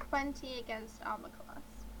 20 against armor class.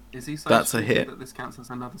 Is he so That's a stupid hit. that this counts as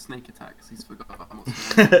another sneak attack? Because he's forgotten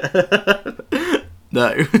what's going on.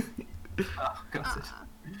 No. Oh, got it.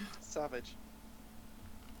 Savage.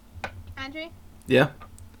 Andrew? Yeah.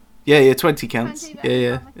 Yeah, 20 counts. 20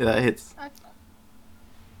 Yeah, versus that hits.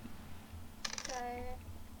 Okay.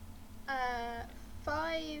 So,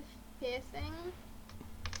 5 piercing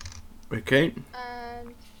Okay.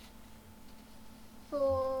 and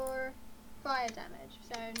 4 fire damage,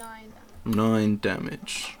 so 9 damage. 9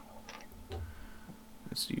 damage.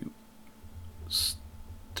 As you stab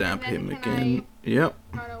And then him can again. Yep.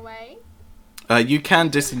 Run away. You can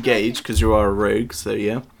disengage because you are a rogue, so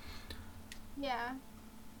yeah. Yeah.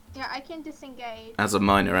 Yeah, I can disengage. As a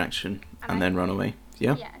minor action, and then run away.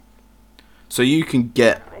 Yeah. Yes. So you can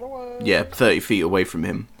get Run away. yeah, 30 feet away from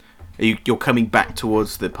him. You're coming back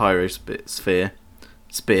towards the pyrosphere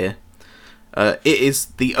spear. It is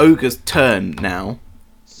the ogre's turn now,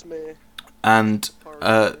 Smear. and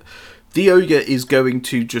the ogre is going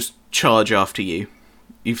to just charge after you.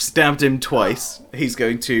 You've stabbed him twice. He's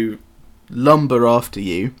going to lumber after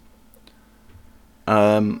you.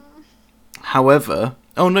 However,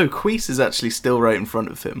 oh no, Queese is actually still right in front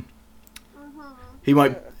of him. He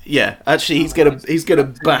might, yeah. Actually, he's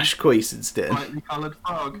gonna bash Queese instead. Slightly coloured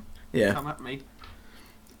frog. Yeah. Come at me.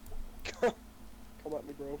 Come at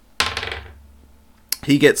me, bro.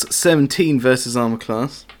 He gets 17 versus armor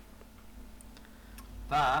class.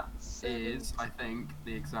 That is, I think,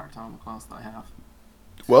 the exact armor class that I have.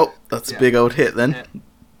 Well, that's a Yeah. big old hit then. Yeah.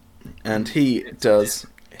 And he does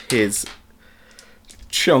his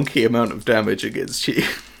chunky amount of damage against you.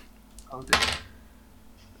 Oh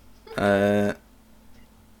dear.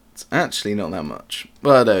 It's actually not that much.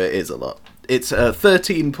 Well, no, it is a lot. It's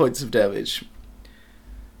 13 points of damage.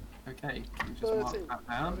 Okay, can you just mark that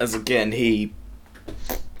down? As again, he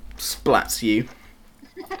splats you.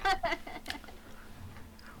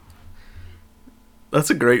 That's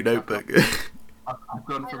a great notebook. I've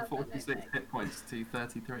gone I from love that 46 notebook. hit points to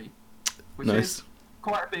 33. Which Nice. is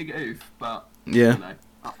quite a big oof, but, Yeah. you know,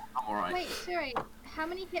 I'm alright. Wait, sorry. How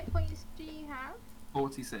many hit points do you have?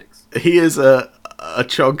 46. He is a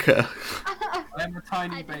chonker. I am a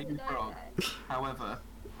tiny I baby didn't know frog. that. However,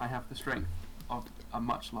 I have the strength of a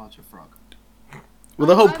much larger frog. Well,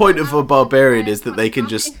 the whole I'm point of a out barbarian there, is that they can I'm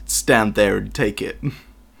just fine. stand there and take it.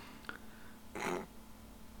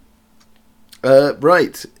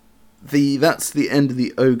 Right. That's the end of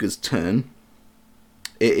the ogre's turn.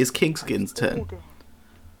 It is Kingskin's turn.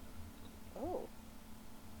 Oh.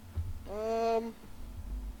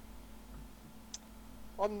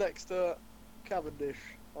 I'm next to Cavendish,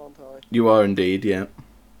 aren't I? You are indeed, yeah.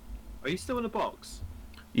 Are you still in a box?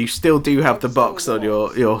 You still do have I'm the still box in on the your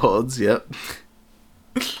box. horns, yep.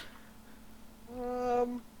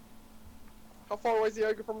 How far away is the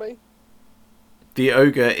ogre from me? The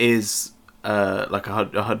ogre is like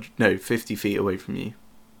 50 feet away from you.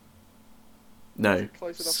 No.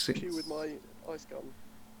 Close enough to six- chew with my ice gun.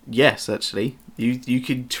 Yes, actually. You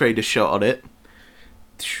can trade a shot on it.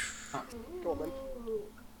 Go on then.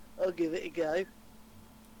 I'll give it a go.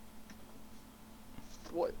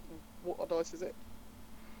 What dice is it?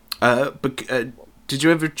 Did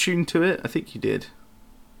you ever tune to it? I think you did.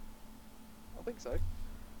 I think so.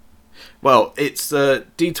 Well, it's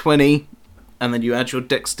D20, and then you add your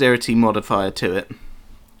dexterity modifier to it,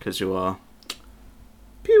 because you are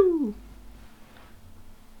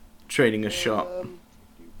trading a shot.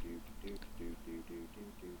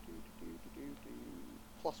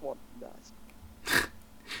 +1. Nice.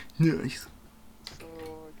 Nice. So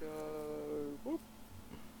I go. Whoop.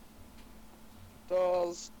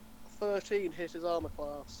 Does 13 hit his armor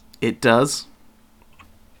class? It does.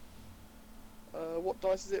 What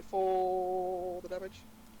dice is it for the damage?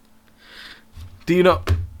 Do you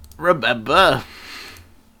not remember?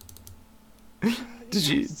 Did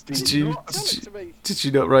you Tell it to me. did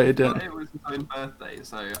you not write it down? It was his own birthday,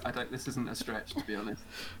 so this isn't a stretch, to be honest.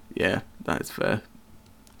 Yeah, that is fair.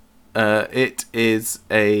 It is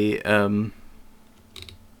a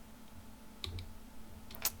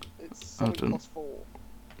It's 7 Hold on. +4.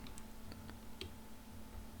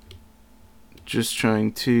 just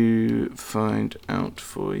trying to find out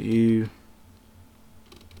for you.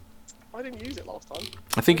 I didn't use it last time.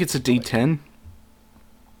 I think it's a D10. 10.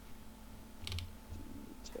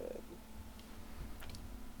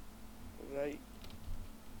 Right.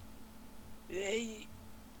 Yay.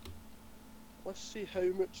 Let's see how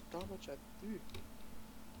much damage I do.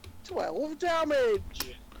 12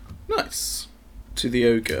 damage! Nice. To the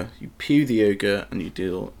ogre. You pew the ogre and you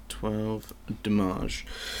deal 12 damage.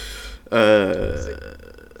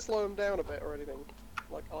 Slow him down a bit or anything,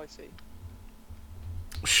 like icy.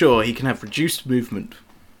 Sure, he can have reduced movement.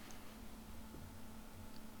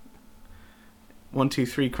 1, 2,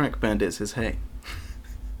 3 Crack Bandit says hey.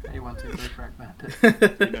 Hey, 1, 2, 3, crack bandit.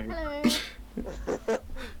 You know, Hello.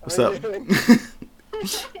 What's How up? you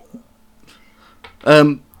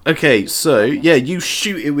doing? Okay, so yeah, you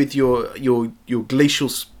shoot it with your glacial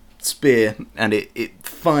spear, and it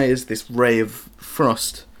fires this ray of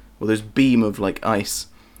frost, or this beam of like ice.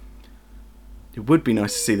 It would be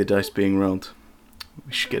nice to see the dice being rolled.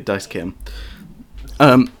 We should get dice cam.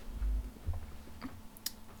 And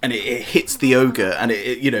it hits the ogre, and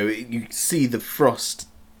you see the frost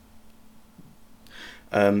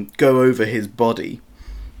go over his body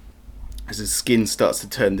as his skin starts to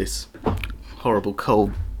turn this horrible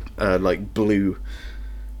cold like blue,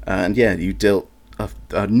 and yeah, you dealt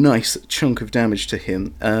a nice chunk of damage to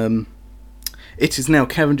him. It is now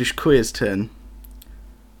Cavendish Queer's turn.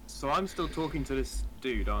 So I'm still talking to this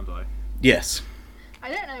dude, aren't I? Yes.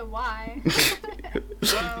 I don't know why.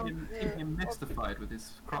 Well, Keep him mystified with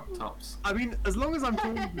his crop tops. I mean, as long as I'm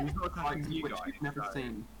talking to him, he's not Like, attacking you which guys. you've never so,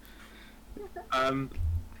 seen.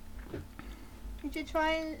 You should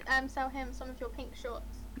try and sell him some of your pink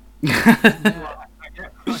shorts. Yeah.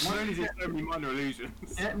 Not only is it so many minor illusions.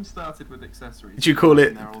 Get him started with accessories. Did you call it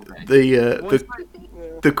and they're all day. What's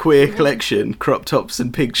the queer collection, crop tops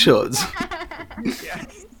and pig shots?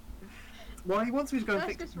 Yes. Well, he wants me to go and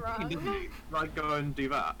That's fix just the wrong. machine, doesn't he? Like, go and do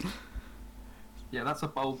that. Yeah, that's a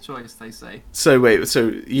bold choice, they say. So wait, so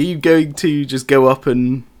are you going to just go up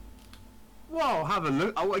and... Well, have a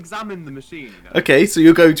look. I'll examine the machine. You know. Okay, so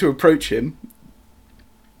you're going to approach him.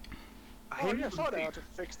 Oh yes, I know how to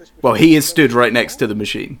fix this. Well, he is stood right next to the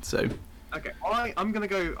machine, so... Okay, I'm gonna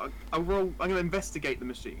go. I'll roll. I'm gonna investigate the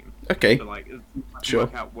machine. Okay, To, like, Sure.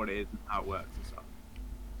 work out what it is and how it works and stuff.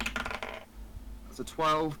 That's a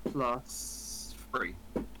 12 plus 3.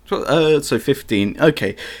 so 15.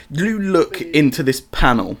 Okay, you look into this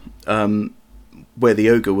panel where the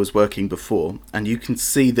ogre was working before, and you can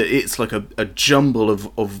see that it's like a jumble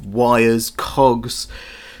of wires, cogs.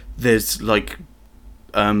 There's like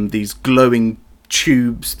these glowing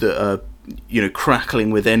tubes that are,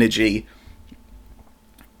 crackling with energy.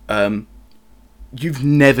 You've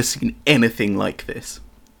never seen anything like this.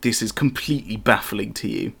 This is completely baffling to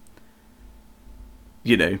you.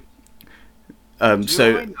 Do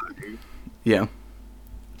So I know, yeah.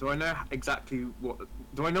 do I know exactly what?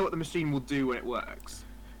 Do I know what the machine will do when it works?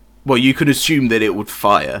 Well, you can assume that it would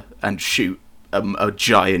fire and shoot a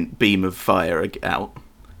giant beam of fire out.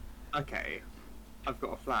 Okay, I've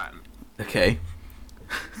got a plan. Okay,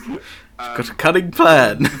 Um, got a cunning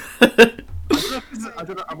plan. I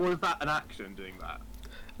don't know. Was that an action doing that?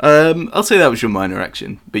 I'll say that was your minor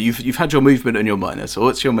action, but you've had your movement and your minor. So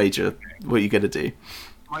what's your major? What are you gonna do?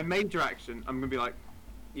 My major action, I'm gonna be like,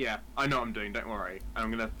 yeah, I know what I'm doing. Don't worry. And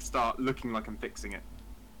I'm gonna start looking like I'm fixing it.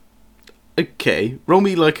 Okay, roll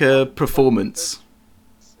me like a performance.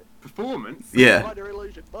 Performance. Yeah. Minor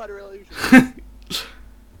illusion, minor illusion.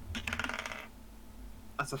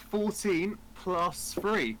 That's a 14 plus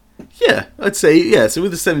 3. Yeah, I'd say yeah. So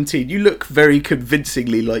with a 17, you look very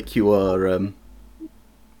convincingly like you are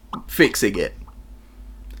fixing it.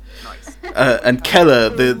 Nice. And Keller,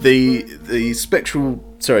 the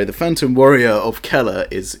Phantom Warrior of Keller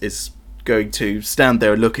is going to stand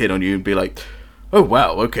there and look in on you and be like, "Oh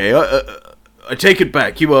wow, okay, I take it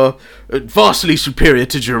back. You are vastly superior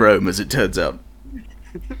to Jerome, as it turns out."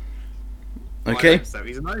 Okay, So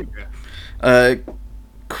he's an ogre.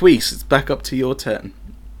 Queese, it's back up to your turn.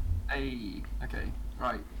 Hey, okay,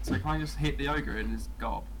 right. So can I just hit the ogre in his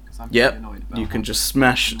gob? Because I'm Yep, really annoyed about you can how- just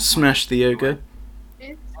smash the ogre.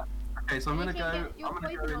 Okay, so I'm You gonna can go. get your I'm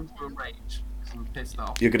gonna go poison into a on him. rage because I'm pissed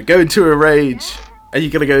off. You're gonna go into a rage. Are you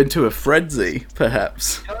gonna go into a frenzy,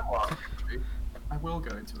 perhaps? You know what? I will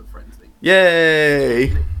go into a frenzy.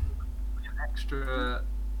 Yay! An extra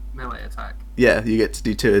melee attack. Yeah, you get to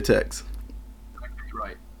do 2 attacks. Okay,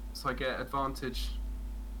 right. So I get advantage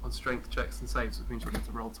on strength checks and saves, which means I get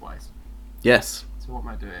to roll twice. Yes. So what am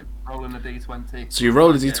I doing? Rolling a d20. So you roll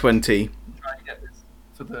a Yeah. d20. Trying to get this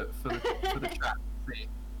for the chat. See,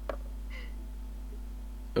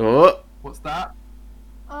 Oh, what's that?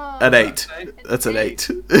 Oh, an 8. Okay. That's an 8.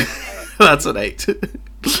 That's an 8.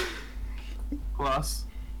 Plus,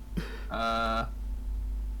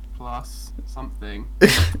 plus something.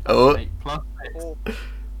 Oh, 8 plus 6. Or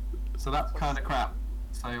So that's kind of crap.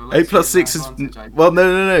 So 8 plus 6 is... Well,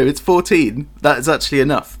 no, it's 14. That is actually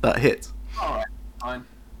enough. That hits. Alright, fine.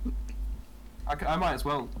 I might as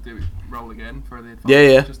well roll again for the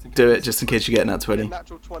advantage. Yeah, Just in do case. it, just in case you get an at 20.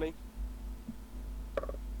 natural 20.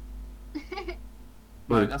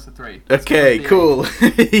 No, that's a 3. Okay, cool.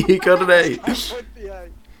 You got an 8. That's with the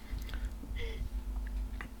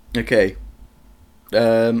 8. Okay.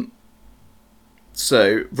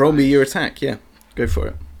 So, roll me your attack, yeah. Go for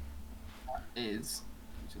it. Is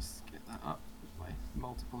just get that up with my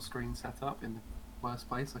multiple screen setup in the worst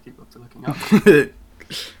place I keep up to looking up.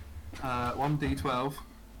 1d12.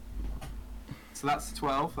 So that's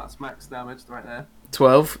 12, that's max damage right there.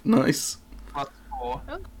 12, nice. Plus 4.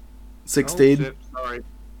 16. Oh, shit, sorry.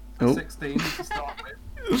 So Oh. 16 to start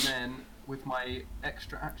with. And then with my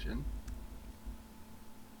extra action,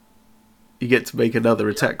 You get to make another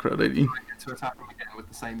attack roll, don't you? I get to attack him again with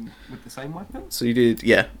the same weapon. So you did,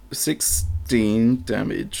 yeah, 16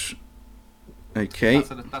 damage. Okay,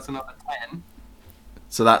 That's another 10.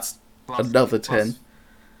 so that's Plus, another plus-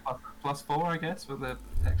 10. plus 4, I guess, with the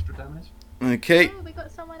extra damage. Okay. Oh, we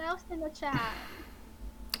got someone else in the chat.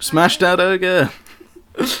 Smash that ogre.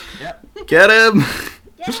 Yep. Get him.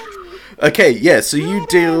 Yay! Okay, yeah, so you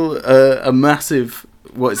deal a massive,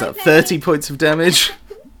 what is that, 30 points of damage?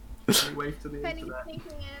 Wave to the Penny's internet.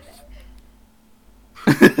 thinking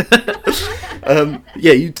it.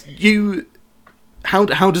 Yeah, you how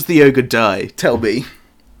does the ogre die? Tell me.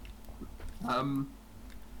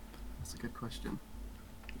 That's a good question.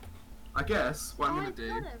 I guess what I'm Oh, going to do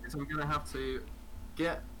got him. is I'm going to have to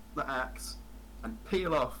get the axe and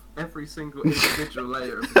peel off every single individual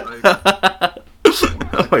layer of the ogre.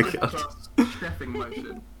 Oh my god. Chefing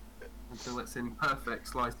motion until it's in perfect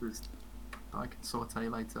slices that I can saute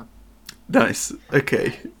later. Nice.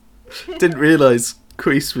 Okay. Didn't realise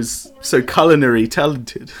Queese was so culinary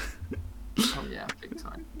talented. Oh yeah, big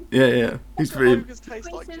time. Yeah. He's What do really. ogres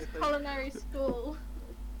taste like, Queen's Jiffy? culinary school.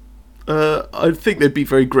 I think they'd be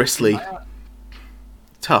very gristly,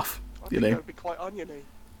 tough. I You think know. they would be quite oniony.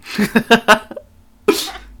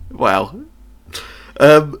 Wow.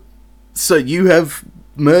 So you have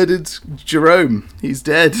murdered Jerome. He's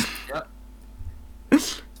dead. Yep.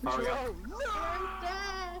 Oh, yeah. Oh, no!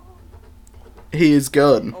 Dead. He is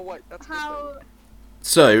gone. Oh wait, that's a good How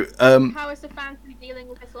So, how is the fancy dealing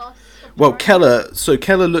with this loss? of well, Jerome?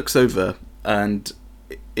 Keller looks over and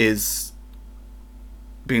is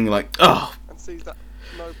being like, "Oh, thing. And sees that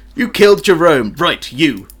no. you killed Jerome, right?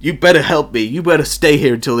 You better help me. You better stay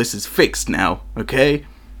here until this is fixed now, okay?"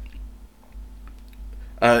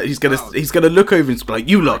 He's gonna look over and be like,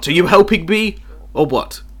 "You lot, are you helping me, or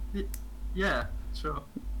what? Yeah, sure.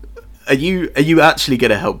 Are you actually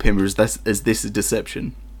gonna help him, or is this a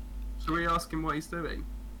deception?" Shall we ask him what he's doing?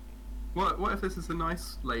 What if this is a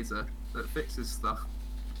nice laser that fixes stuff?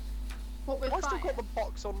 What with I still fire? got the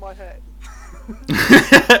box on my head.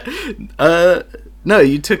 No,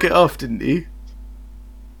 you took it off, didn't you?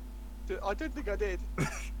 I don't think I did.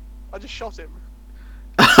 I just shot him.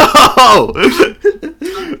 Oh!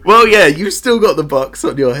 Well, yeah, you've still got the box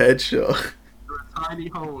on your head, sure. There's a tiny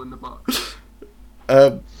hole in the box.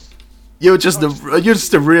 You're just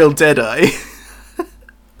a real deadeye.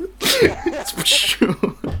 That's for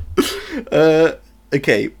sure.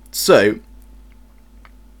 Okay, so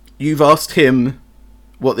you've asked him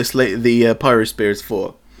what the pyrosphere is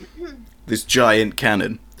for. This giant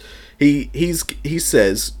cannon. He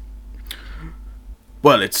says,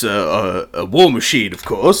 well, it's a war machine, of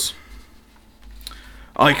course.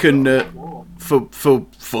 I can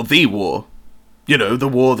for the war, you know, the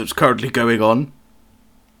war that's currently going on.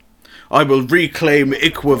 I will reclaim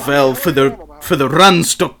Iqavel for the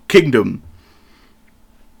Ranstock Kingdom.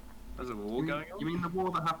 There's a war going on. You mean the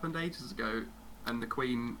war that happened ages ago and the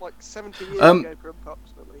Queen? Like 70 years Um, ago,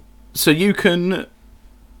 approximately. So you can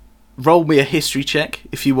roll me a history check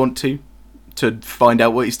if you want to find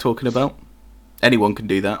out what he's talking about. Anyone can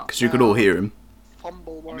do that because you can all hear him.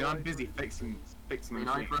 Fumble. I mean, my I'm way busy through fixing things. I mean,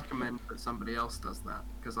 the I'd ship. recommend that somebody else does that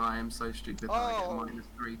because I am so stupid that I Oh, get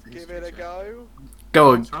 -3 to Give history it a check. go. Go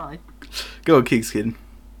I'll on, try. go on, Kingskin.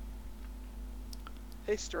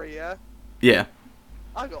 History, yeah? Yeah.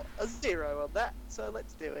 I got a 0 on that, so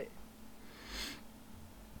let's do it.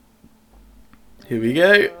 Here we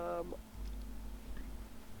go.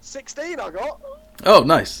 16 I got. Oh,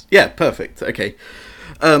 nice. Yeah, perfect. Okay.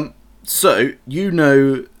 So you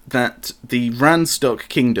know that the Ranstock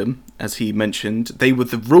Kingdom, as he mentioned, they were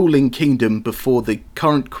the ruling kingdom before the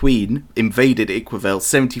current queen invaded Iqavel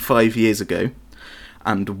 75 years ago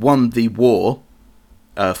and won the war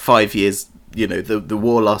 5 years. You know, the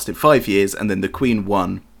war lasted 5 years and then the queen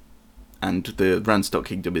won and the Ranstock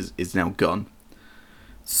Kingdom is now gone.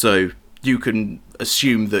 So you can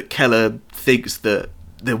assume that Keller thinks that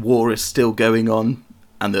the war is still going on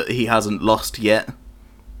and that he hasn't lost yet.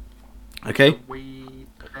 Okay? We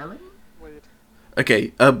telling? Weird.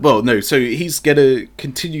 Okay, well, no, so he's gonna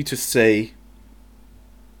continue to say...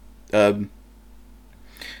 yeah,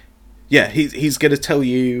 he's gonna tell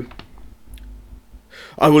you...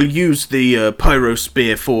 I will use the pyro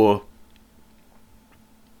spear for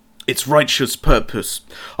its righteous purpose.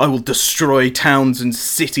 I will destroy towns and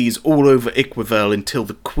cities all over Iqavel until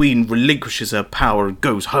the queen relinquishes her power and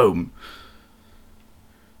goes home.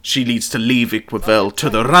 She needs to leave Iqavel to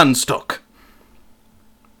the Ranstock.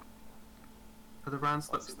 Are the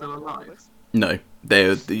Ranstocks still alive? No,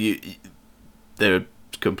 they're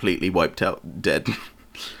completely wiped out, dead.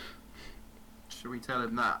 Should we tell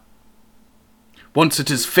him that? Once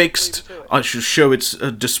it is fixed, I shall show its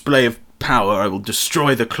a display of power. I will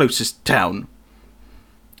destroy the closest town.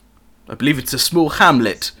 I believe it's a small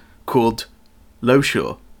hamlet called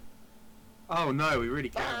Lowshore. Oh no, we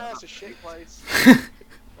really Ah, can't. that's a shit place. I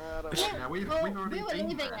don't Yeah, we've Well, already we were been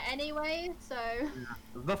leaving there. anyway, so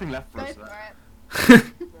There's nothing left for go us for there.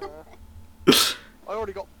 it. I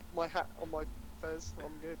already got my hat on my fez.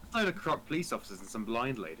 I'm good. A load of corrupt police officers and some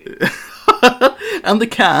blind lady. And the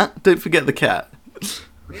cat. Don't forget the cat.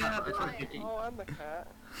 Yeah, I tried to eat. Oh, and the cat.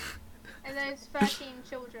 And those 13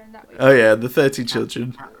 children that we. Oh yeah, the 30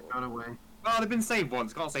 children. Cat got away. well, they've been saved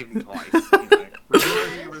once. Can't save them twice. You know. We've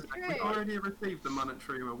already, That's true. we've already received the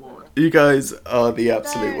monetary reward. You guys are the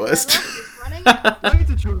absolute No, worst. they're not just running.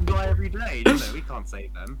 Loads of children die every day, don't they? We can't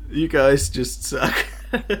save them. You guys just suck.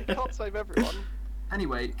 Can't save everyone.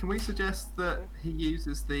 Anyway, can we suggest that he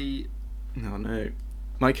uses the Oh no.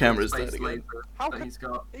 My camera's dead space again. laser How that can- he's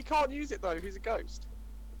got? He can't use it though. He's a ghost.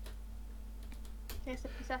 Okay, so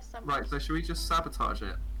possess someone. Right, so should we just sabotage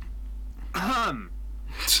it? Ahem.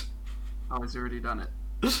 Oh, he's already done it.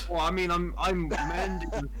 Well, I mean, I'm mending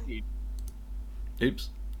the seed. Oops.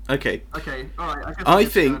 Okay. Okay, alright, I guess I I'm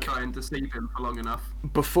just gonna think- try and deceive him for long enough.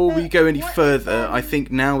 Before we go any What- further, I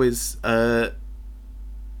think now is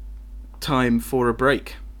time for a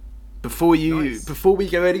break. Before Nice. we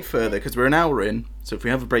go any further, because we're an hour in, so if we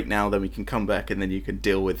have a break now, then we can come back and then you can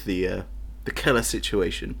deal with the killer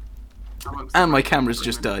situation. How long's And the my break? camera's 3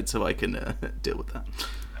 just minutes? died, so I can deal with that.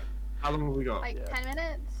 How long have we got? Like Yeah. 10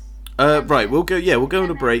 minutes? Right, we'll go. Yeah, we'll go on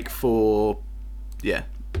a 10 break minutes. for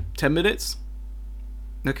 10 minutes.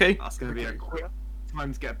 Okay. That's gonna be a quick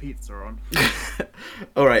time to get a pizza on.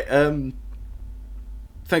 All right.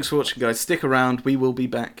 Thanks for watching, guys. Stick around. We will be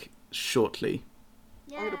back shortly.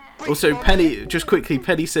 Yeah. Also, Penny, just quickly,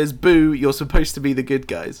 Penny says, "Boo! You're supposed to be the good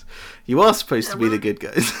guys. You are supposed to be the good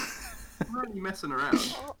guys." We're only messing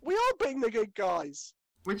around. We are being the good guys.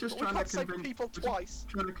 We're just We trying can't to save convince people we're just twice.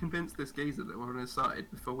 trying to convince this geezer that we're on his side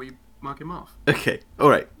before we mug him off. Okay. All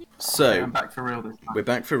right. Okay, So I'm back for real this time. we're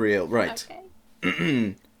back for real, right?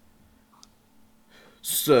 Okay.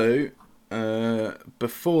 So,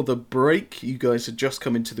 before the break, you guys had just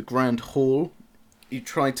come into the Grand Hall. You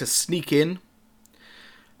tried to sneak in,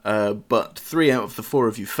 but 3 out of the 4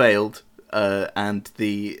 of you failed, and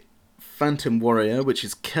the Phantom Warrior, which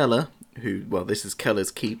is Keller, this is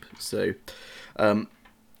Keller's keep, so,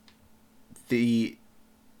 the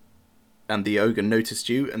ogre noticed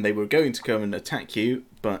you, and they were going to go and attack you,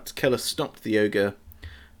 but Keller stopped the ogre,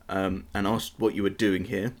 and asked what you were doing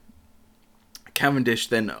here. Cavendish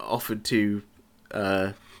then offered to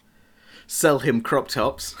sell him crop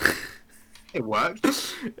tops, It worked.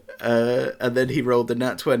 and then he rolled a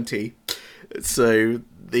nat 20. So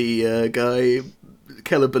the guy,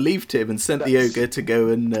 Keller, believed him and sent the ogre to go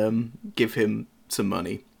and give him some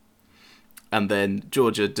money. And then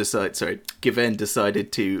Given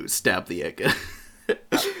decided to stab the ogre.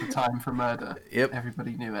 That's the time for murder. Yep.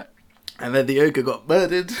 Everybody knew it. And then the ogre got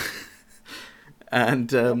murdered.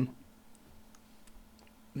 And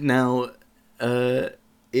now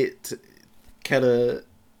Keller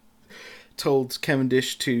told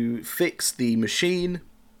Cavendish to fix the machine,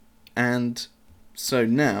 and so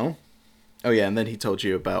now, and then he told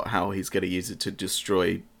you about how he's going to use it to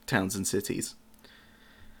destroy towns and cities.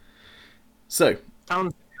 So,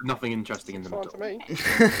 Sounds nothing interesting in the Fine middle. to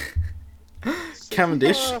me.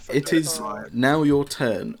 Cavendish, Perfect it is time. now your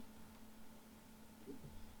turn.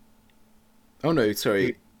 Oh no,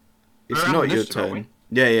 sorry. It's We're not on your initiative, aren't turn.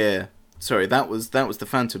 Yeah. Sorry, that was the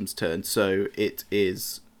Phantom's turn, so it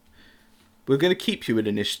is... We're going to keep you in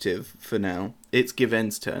initiative for now. It's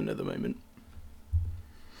Given's turn at the moment.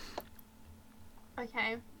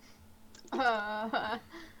 Okay. I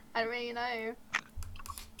don't really know.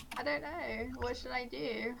 I don't know. What should I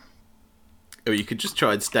do? Or you could just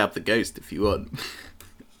try and stab the ghost if you want.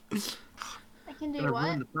 I can do Gonna what?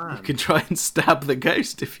 ruin the plan. You can try and stab the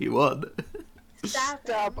ghost if you want. Stab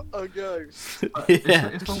Stab him? a ghost. But Yeah.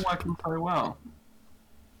 it's all working so well.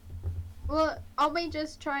 Well, are we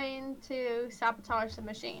just trying to sabotage the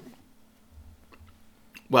machine?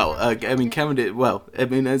 Well, I mean, Cavendish... Well, I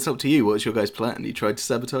mean, it's up to you. What's your guys' plan? You tried to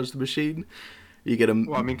sabotage the machine? You get a...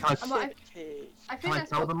 Well, I mean, can Well, I Sicky. think Can I that's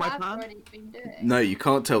tell what them my I've plan? already been doing. No, you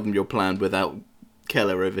can't tell them your plan without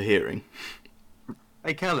Keller overhearing.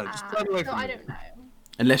 hey Keller, just turn away so from I me. don't know.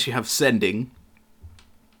 Unless you have sending.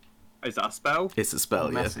 Is that a spell? It's a spell,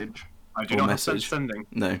 yeah. Message. I do Or not message. have sending.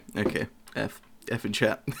 No, okay. F in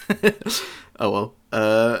chat. Oh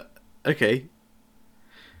well. Okay.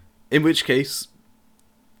 In which case,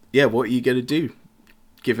 yeah, what are you gonna do?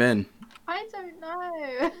 Give in. I don't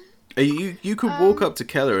know. You could walk up to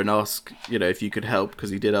Keller and ask, if you could help, because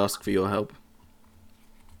he did ask for your help.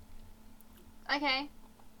 Okay.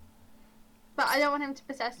 But I don't want him to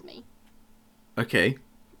possess me. Okay.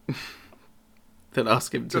 Then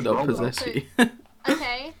ask him to Just not roll possess that. you.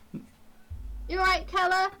 Okay. You right,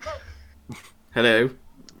 Keller? Hello.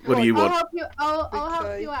 What do you I'll want? help you. I'll help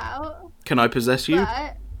Okay. you out. Can I possess you?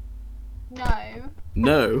 But no.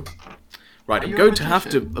 No. Right, Are I'm you a going to have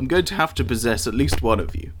to. magician? I'm going to have to possess at least one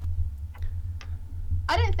of you.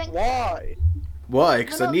 I don't think. Why? Why?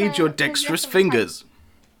 Because We're I not need the your dexterous possessing fingers.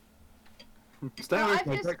 Stay Well, away I've from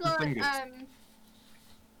my just Dexter's got fingers.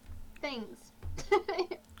 things. We've What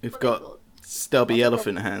are they got called? stubby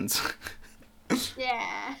elephant hands.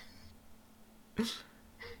 Yeah.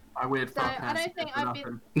 My weird So, fuck I has don't think for I'd be-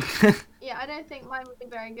 nothing. Yeah, I don't think mine would be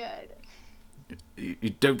very good. You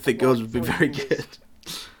don't think Well, yours would be three very fingers.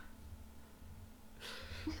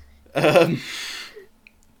 good?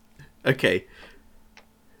 Okay.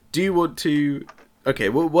 Do you want to? Okay.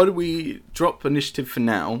 Well, why don't we drop initiative for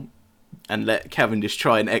now, and let Cavendish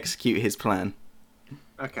try and execute his plan?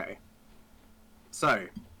 Okay. So,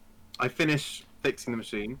 I finish fixing the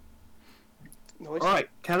machine. Nice. Alright,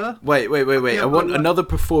 Keller? Wait. Yeah, I want but- another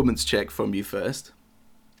performance check from you first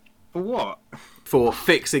For what? for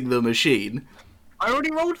fixing the machine. I already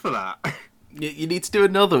rolled for that. You need to do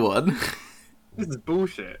another one. This is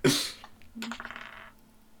bullshit.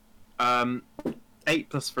 8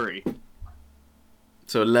 plus 3.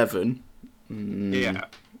 So 11. Mm, Yeah.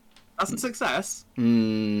 That's a success.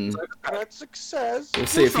 Mm, That's success. we'll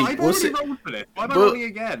see if he. I've We'll already see, rolled for this. Why am I But- rolling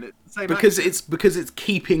again? It's the same because action. it's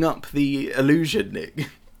keeping up the illusion, Nick.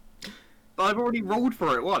 I've already rolled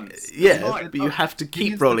for it once. It's Yeah, fine. but you have to He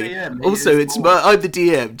keep is the rolling. DM, he Also, is it's more- I'm the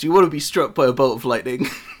DM. Do you want to be struck by a bolt of lightning?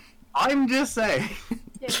 I'm just saying.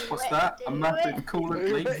 What's that? A massive coolant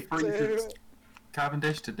Do leak it, do freezes it.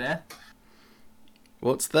 Cavendish to death.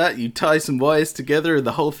 What's that? You tie some wires together and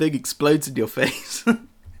the whole thing explodes in your face.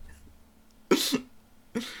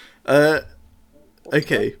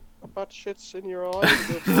 Okay. A bat shits in your eye.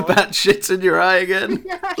 The bat shits in your eye again.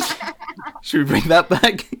 Should we bring that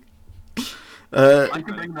back? I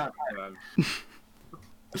can bring that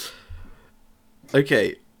back.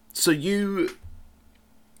 Okay. So you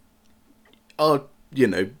are,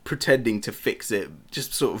 pretending to fix it,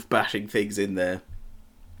 just sort of bashing things in there.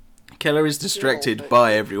 Keller is distracted Yeah,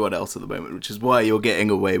 by everyone else at the moment, which is why you're getting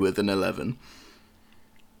away with an 11.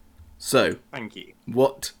 So, Thank you.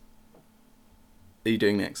 what are you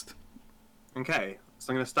doing next? Okay,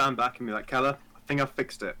 so I'm going to stand back and be like, Keller, I think I've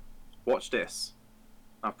fixed it. Watch this.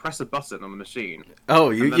 I'll press a button on the machine. Oh,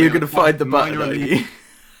 And you're then going I'm to gonna find the find button, are minor you?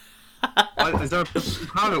 Is there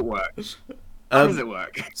how does it work? How does it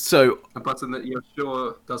work? So, A button that you're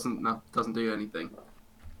sure doesn't do anything.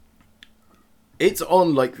 it's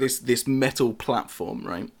on like this metal platform,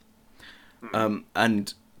 right?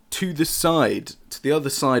 And to the other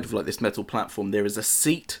side of like this metal platform, there is a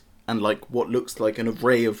seat and like what looks like an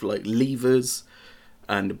array of like levers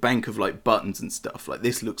and a bank of like buttons and stuff. Like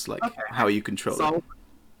this looks like Okay. how you control it. So,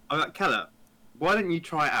 I'm like, Keller, why don't you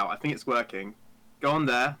try it out? I think it's working. Go on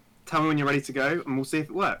there, tell me when you're ready to go, and we'll see if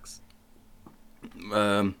it works.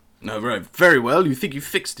 No, right, very well. You think you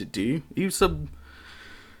fixed it, do you? Are you some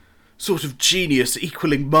sort of genius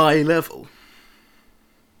equaling my level?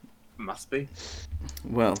 Must be.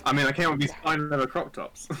 Well, I mean, I came up with these fine leather crop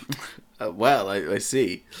tops. well, I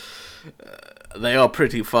see. They are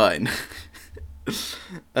pretty fine.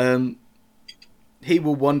 He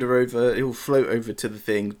will wander over, he'll float over to the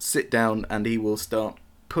thing, sit down, and he will start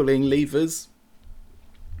pulling levers.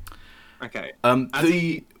 Okay.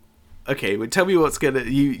 Okay, well, tell me what's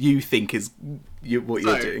you think is what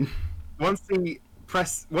you're So- doing.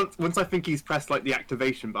 Once I think he's pressed like the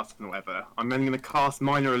activation button or whatever, I'm then going to cast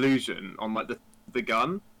minor illusion on like the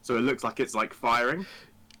gun, so it looks like it's like firing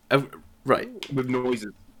Right. with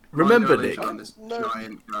noises. Remember, Minor Nick. illusion on this No.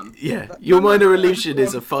 giant gun. Yeah, your minor illusion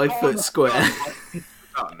is a 5-foot square.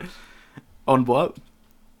 Gun. On what?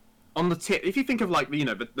 On the tip, if you think of like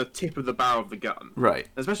the tip of the barrel of the gun, Right.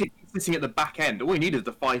 especially sitting at the back end, all you need is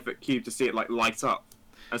the 5-foot cube to see it like light up.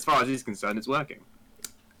 As far as he's concerned, it's working.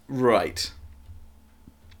 Right.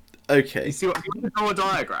 You Okay. see what you draw a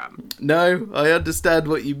diagram? No, I understand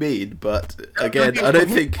what you mean, but again, I don't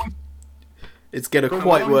think it's going to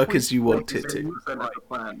quite work as you want it to. 80% of the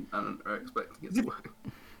plan and are expecting it to work.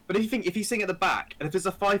 But if you sing at the back, and if there's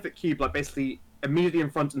a 5-foot cube like basically immediately in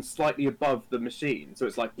front and slightly above the machine, so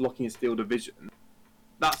it's like blocking his field of vision.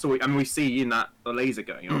 That's all. We see in that the laser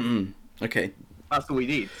going on. Mm, okay. That's all we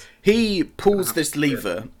need. He pulls this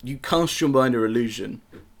lever. You cast your minor illusion.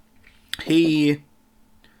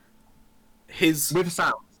 His With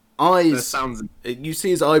sounds. There's eyes. sounds. You see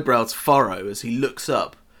his eyebrows furrow as he looks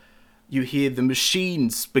up. You hear the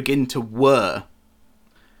machines begin to whir.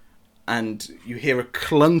 And you hear a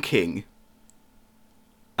clunking.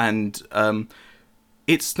 And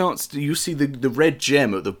it starts to, you see the red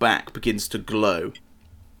gem at the back begins to glow,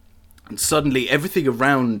 and suddenly everything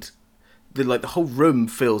around the whole room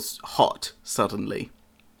feels hot suddenly.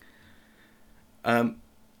 And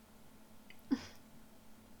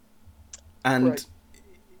Right.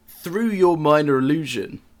 through your minor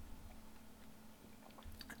illusion,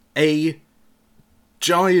 a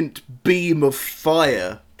giant beam of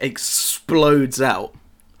fire explodes out.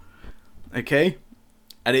 Okay?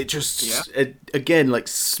 And it just, again, like,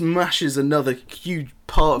 smashes another huge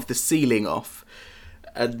part of the ceiling off.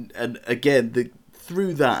 And again,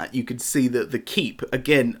 through that, you can see that the keep,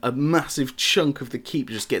 again, a massive chunk of the keep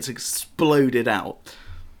just gets exploded out.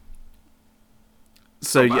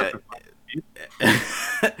 So, yeah,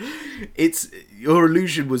 it's, your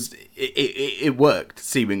illusion was, it worked,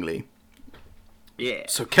 seemingly. Yeah.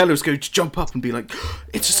 So Keller's going to jump up and be like,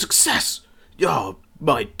 "It's a success! Oh,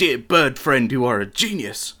 my dear bird friend, you are a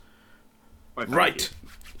genius!" Well, thank Right. you.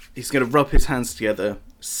 He's going to rub his hands together,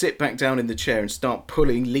 sit back down in the chair and start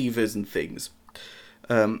pulling levers and things.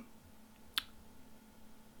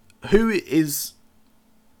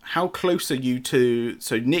 How close are you to...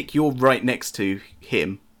 So, Nick, you're right next to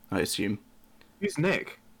him, I assume. Who's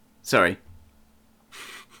Nick? Sorry.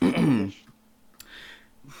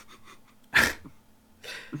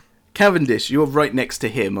 Cavendish, you're right next to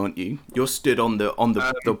him, aren't you? You're stood on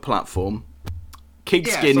the platform.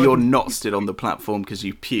 Kingskin, so I you're can- not stood on the platform because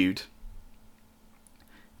you pewed.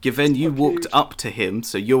 Given, you I walked pewed. up to him,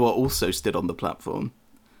 so you are also stood on the platform.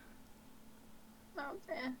 Oh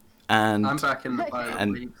dear. And I'm back in the pile of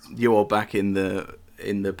and leaves. you're back in the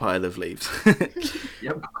pile of leaves.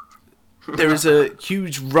 Yep. There is a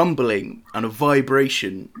huge rumbling and a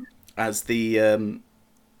vibration as the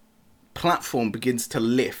platform begins to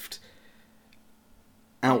lift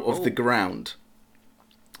out of the ground,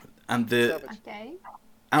 and Savage. Okay.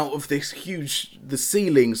 out of this the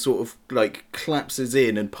ceiling sort of like collapses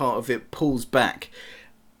in, and part of it pulls back,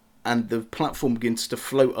 and the platform begins to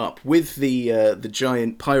float up with the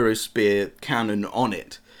giant pyrosphere cannon on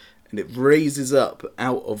it, and it raises up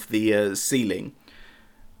out of the ceiling,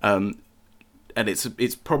 and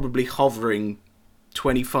it's probably hovering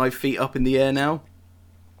 25 feet up in the air now.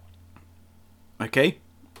 Okay,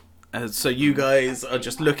 so you guys are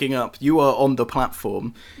just looking up. You are on the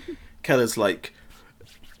platform. Keller's like,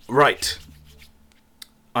 "Right,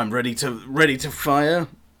 I'm ready to fire."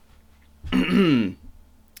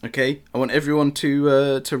 Okay, I want everyone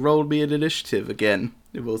to roll me an initiative again.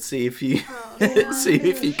 We'll see if you no. see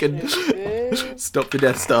if you can Yeah. stop the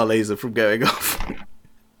Death Star laser from going off.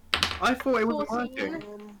 I thought it was 14.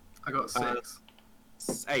 working. I got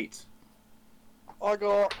 6. 8. I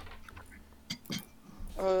got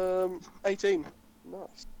 18.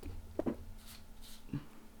 Nice.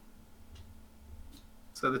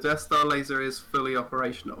 So the Death Star laser is fully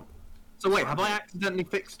operational. So wait, have I accidentally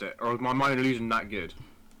fixed it, or is my mind illusion that good?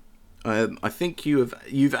 I think you've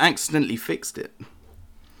accidentally fixed it.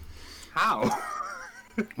 How?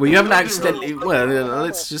 Well, you haven't accidentally. Well,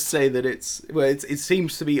 let's just say that it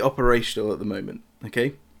seems to be operational at the moment.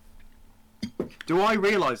 Okay. Do I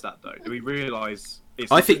realise that though? Do we realise?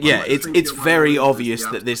 It's I think yeah, it's very obvious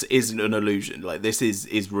that this isn't an illusion. Like, this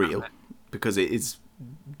is real, because it is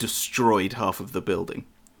destroyed half of the building.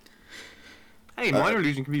 Hey, minor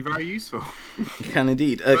illusion can be very useful. You can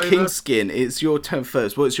indeed. Right, Kingskin, it's your turn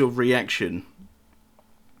first. What's your reaction?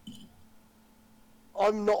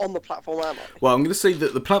 I'm not on the platform, am I? Well, I'm going to say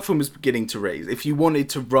that the platform is beginning to raise. If you wanted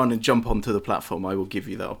to run and jump onto the platform, I will give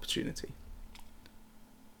you that opportunity.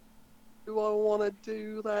 Do I want to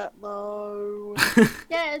do that though?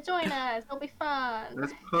 Yeah, join us. It'll be fun.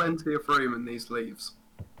 There's plenty of room in these leaves.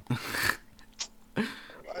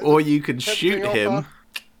 Or you can Tempting shoot him. offer.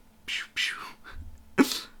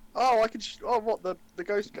 Oh, I can. Oh, what the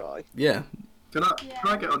ghost guy? Yeah. Can I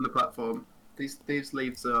Yeah. get on the platform? These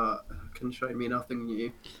leaves can show me nothing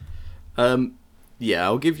new. Yeah,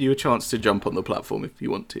 I'll give you a chance to jump on the platform if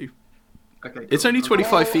you want to. Okay. It's cool. only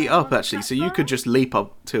 25 Oh. feet up, actually, so you could just leap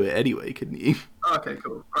up to it anyway, couldn't you? Okay,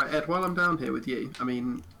 cool. Right, Ed. While I'm down here with you,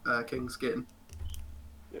 Kingskin,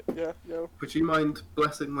 Yeah. would you mind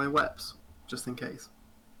blessing my webs, just in case?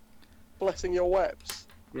 Blessing your webs.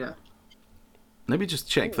 Yeah. Let me just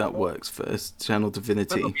check that works first. Channel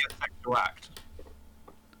Divinity. That'll be a sexual act.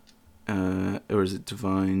 Or is it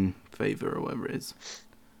Divine Favor or whatever it is?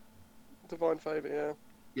 Divine favor. Yeah.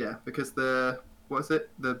 Yeah, because the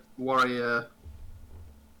warrior.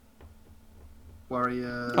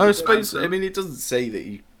 I suppose, I mean, it doesn't say that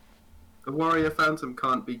you... The warrior phantom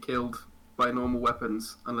can't be killed by normal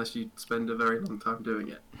weapons unless you spend a very long time doing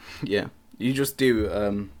it. Yeah, you just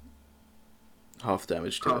do half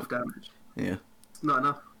damage to Half it. damage. Yeah. It's not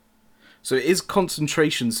enough. So it is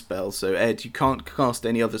concentration spell. So Ed, you can't cast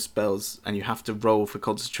any other spells, and you have to roll for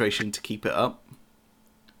concentration to keep it up.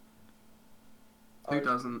 Who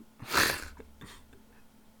doesn't?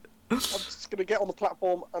 I'm just gonna get on the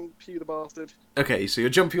platform and pew the bastard. Okay, so you're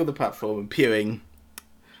jumping on the platform and pewing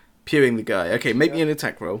the guy. Okay, make me an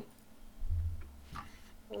attack roll.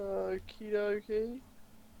 Okie dokie.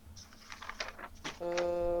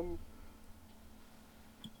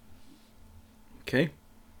 Okay.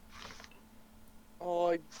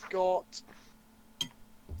 I got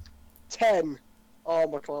 10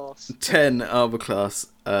 armor class. 10 armor class.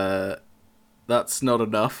 That's not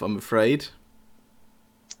enough, I'm afraid.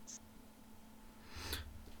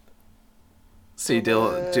 So you're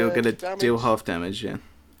gonna damage. deal half damage, yeah.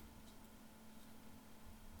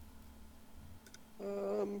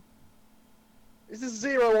 Is this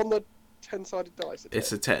 0 on the 10-sided dice?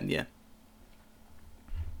 It's a 10, yeah.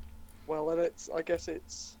 Well, then I guess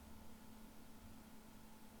it's...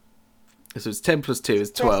 So it's 10 plus 2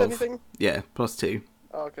 is Plus 12. anything? Yeah, plus 2.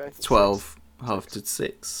 Oh, okay. 12, half to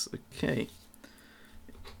 6. Okay.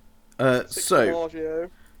 6 So, Margio.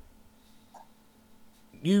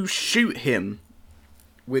 you shoot him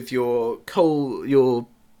with your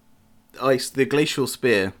ice, the glacial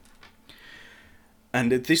spear.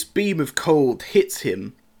 And this beam of cold hits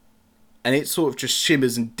him, and it sort of just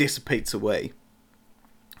shimmers and dissipates away.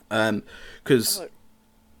 Because Oh.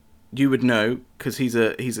 you would know, because he's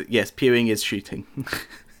a yes, pewing is shooting.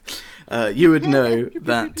 You would know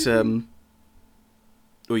that,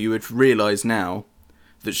 or you would realise now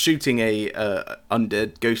that shooting a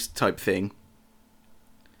undead ghost type thing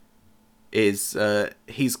is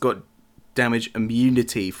he's got damage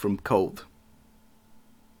immunity from cold.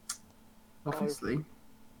 Obviously.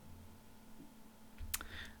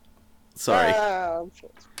 Sorry. I'm sure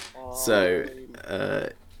it's So, fine.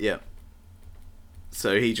 yeah.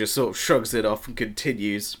 So he just sort of shrugs it off and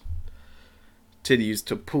continues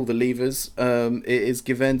to pull the levers. It is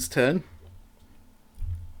Given's turn.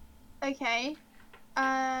 Okay.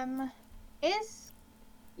 Is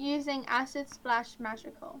using acid splash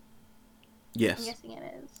magical? I'm Yes, guessing it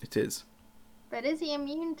is. it is. But is he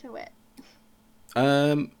immune to it?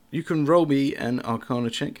 You can roll me an Arcana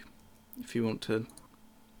check if you want to.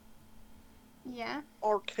 Yeah.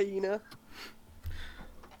 Arcana.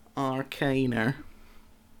 Arcana.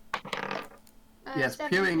 Yes,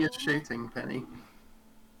 pewing is 17. shooting, Penny.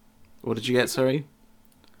 What did you get? Sorry.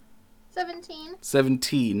 17.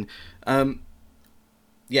 17.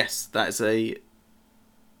 Yes, that is a.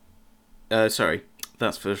 Sorry,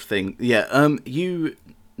 that's for the thing. Yeah. You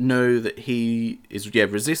know that he is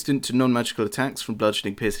resistant to non-magical attacks from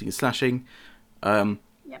bludgeoning, piercing, and slashing. Yep.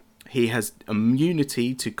 He has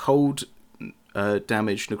immunity to cold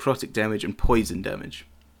damage, necrotic damage, and poison damage.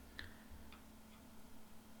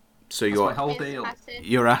 So That's my whole deal.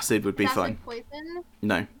 your acid would be acid fine. poison.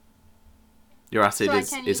 No. Your acid So I is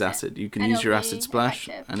can use it, acid. You can and use it'll your be acid splash,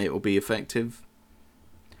 effective. and it will be effective.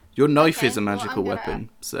 Your knife Okay, is a well, magical I'm gonna- weapon,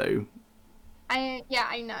 so I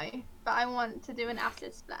know, but I want to do an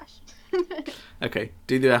acid splash. okay,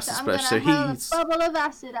 do the acid So I'm splash. So gonna hurl he's a bubble of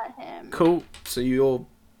acid at him. cool. So your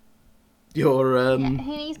Yeah, he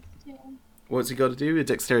needs to. what's he got to do? A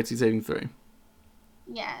dexterity saving throw.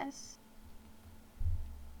 Yes.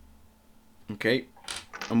 Okay,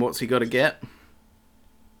 and what's he got to get?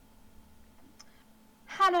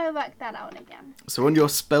 How do I work that out again? So on your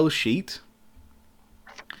spell sheet,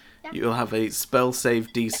 Yeah. you'll have a spell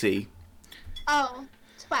save DC Oh,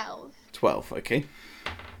 12. 12. Okay.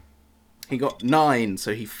 He got 9,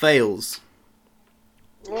 so he fails.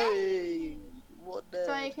 Hey, what the?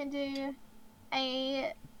 So I can do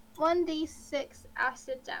a 1d6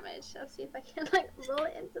 acid damage. I'll see if I can roll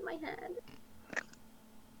it into my hand.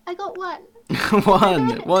 I got 1.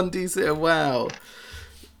 1 DC. Wow.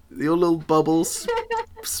 Your little bubbles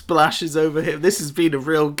splashes over him. This has been a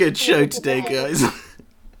real good show today, guys.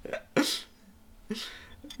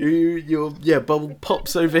 your bubble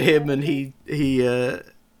pops over him, and he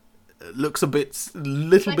looks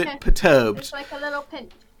little Like bit a- perturbed. It's like a little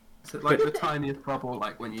pinch. Is it like the tiniest bubble,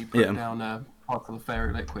 like when you put Yeah. down a bottle of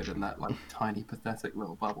fairy liquid and that tiny pathetic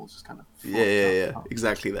little bubble just kind of floats Yeah, up?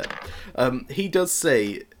 exactly that. He does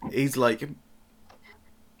say, he's like,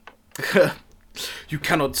 you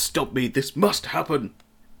cannot stop me. This must happen.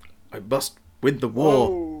 I must win the war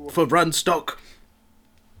Whoa. for Ranstock.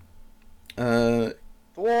 The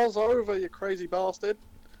war's over, you crazy bastard.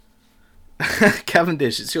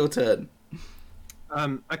 Cavendish, it's your turn.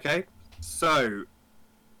 Okay. So,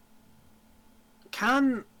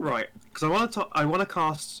 because I want to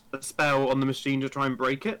cast a spell on the machine to try and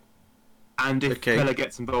break it, and if Okay. Pella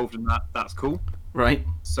gets involved in that, that's cool. Right.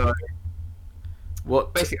 So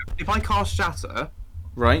What? basically, if I cast Shatter,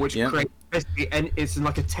 Right. which Yeah. creates basically, and it's in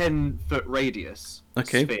like a 10-foot radius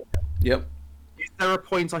Okay. sphere, Yep. is there a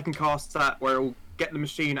point I can cast that where it will get the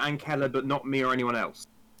machine and Keller, but not me or anyone else?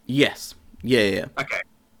 Yes. Yeah. Yeah. Okay.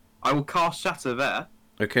 I will cast Shatter there.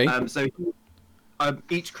 Okay. So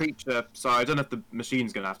each creature. So I don't know if the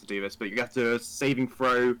machine's going to have to do this, but you have to do a saving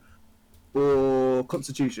throw or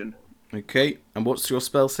Constitution. Okay. And what's your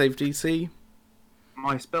spell save DC?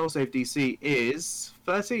 My spell save DC is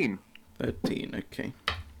 13. 13. Okay.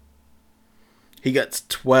 He gets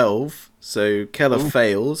 12, so Keller Ooh.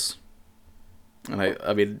 fails. And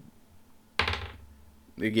I mean,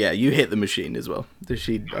 yeah, you hit the machine as well. The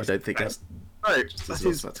machine, I don't think that's. Oh, Just that as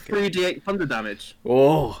well is as that's okay. 3d8 thunder damage.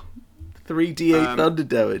 Oh, 3d8 Um, thunder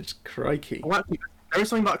damage. Crikey. Oh, actually, there is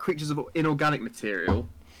something about creatures of inorganic material.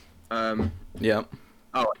 Yeah.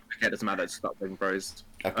 Oh, okay, it doesn't matter. It's stop saving throws.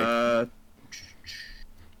 Okay.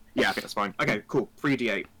 Yeah, I think that's fine. Okay, cool.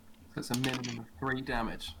 3d8. So it's a minimum of 3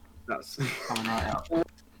 damage That's coming right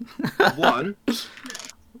out. 1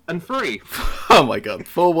 and 3. Oh my god.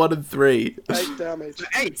 4, 1, and 3. 8 damage.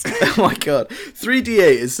 8. Oh my god. 3d8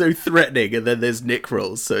 is so threatening, and then there's Nick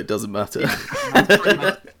rolls, so it doesn't matter.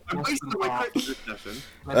 I'm wasting my crit this session.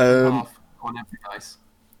 Less than Um, half on every dice.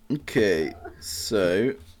 Okay,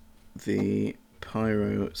 so the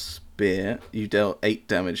Pyro Spear, you dealt 8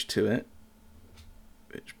 damage to it,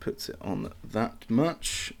 which puts it on that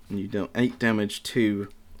much. And you dealt 8 damage to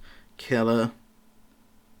Keller.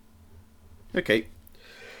 Okay.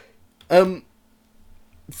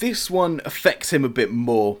 This one affects him a bit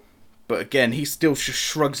more, but again, he still just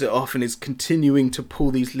shrugs it off and is continuing to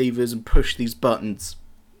pull these levers and push these buttons.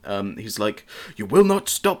 He's like, "You will not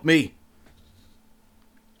stop me.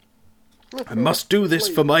 I must do this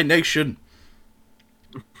for my nation."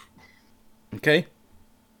 Okay.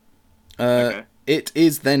 Okay. It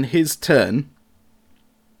is then his turn.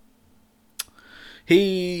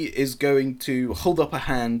 He is going to hold up a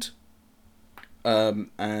hand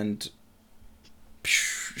and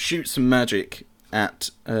shoot some magic at...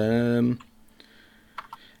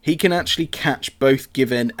 he can actually catch both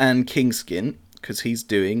Given and Kingskin, because he's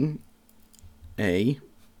doing a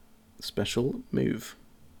special move.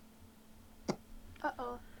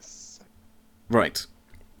 Uh-oh. Right.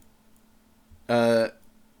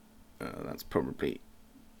 That's probably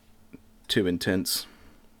too intense.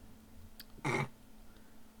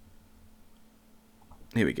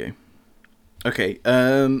 Here we go. Okay.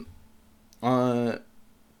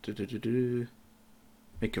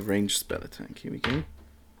 Make a ranged spell attack. Here we go.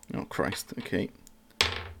 Oh Christ. Okay.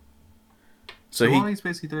 So So while he he's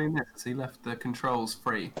basically doing this, he left the controls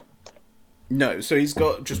free. no. So he's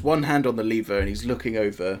got just one hand on the lever and he's looking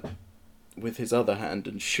over with his other hand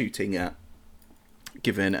and shooting at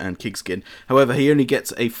Given and Kingskin. However, he only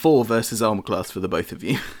gets a 4 versus armor class for the both of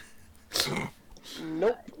you.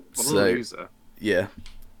 Nope. What So- a loser. Yeah.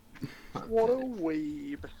 What a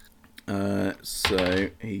weeb. So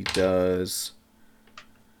he does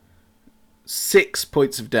 6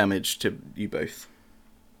 points of damage to you both.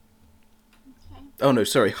 Okay. Oh no,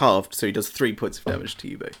 sorry, halved. So he does 3 points of damage to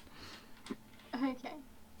you both. Okay.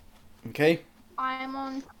 Okay. I'm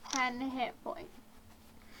on 10 hit points.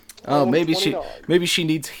 Oh, I'm maybe 29. she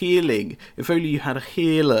needs healing. If only you had a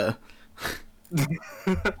healer.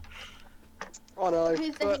 I know,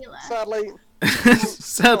 Who's the but healer? sadly,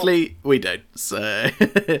 Sadly, we don't. So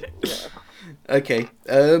yeah. okay.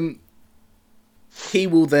 He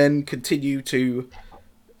will then continue to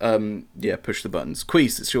push the buttons.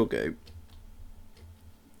 Queese, it's your go.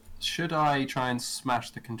 Should I try and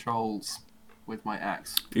smash the controls with my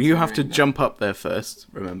axe? You have to Considering that- jump up there first,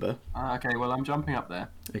 remember? Okay, well I'm jumping up there.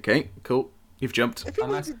 Okay, cool. You've jumped. If you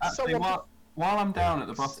Unless needed actually, someone to... while I'm down at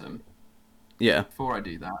the bottom, Yeah, before I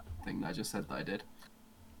do that thing that I just said that I did,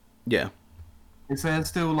 yeah. is there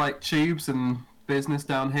still like tubes and business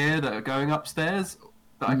down here that are going upstairs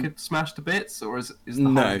that I could smash to bits, or is the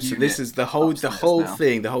whole No, so this unit is the whole upstairs now?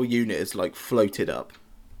 thing, the whole unit is like floated up.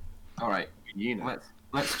 All right, You know.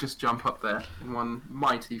 let's just jump up there in one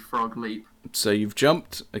mighty frog leap. So you've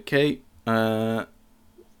jumped, okay. Yeah,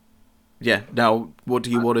 now what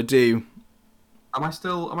do you want to do? Am I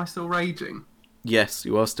still raging? Yes,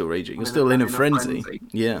 you are still raging. You're With still in a in a frenzy. frenzy.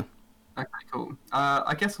 Yeah. Okay, cool.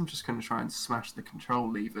 I guess I'm just gonna try and smash the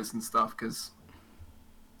control levers and stuff because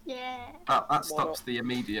Yeah. that stops the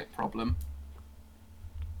immediate problem.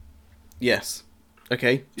 Yes.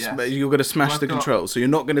 Okay. Yes. You're going to smash I've the got- controls. So you're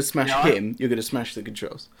not going to smash Yeah, him, you're going to smash the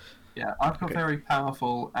controls. Yeah, I've got Okay. very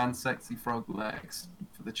powerful and sexy frog legs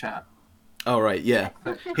for the chat. All right, yeah.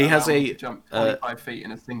 that He has allow me a, to jump uh, 25 feet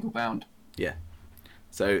in a single bound.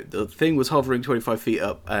 So the thing was hovering 25 feet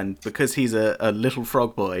up, and because he's a little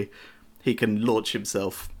frog boy, he can launch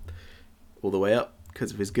himself all the way up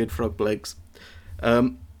because of his good frog legs.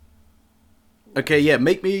 Okay, yeah,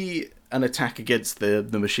 make me an attack against the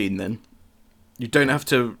machine then. You don't have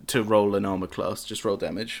to roll an armor class, just roll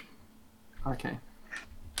damage. Okay.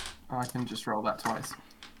 I can just roll that twice.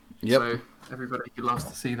 Yep. So everybody who loves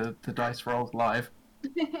to see the dice rolls live.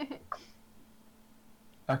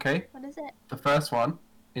 Okay. What is it? The first one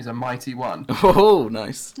is a mighty 1. Oh,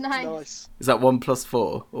 nice. Nice. Nice. Is that 1 plus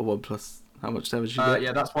 4? Or 1 plus... How much damage you get?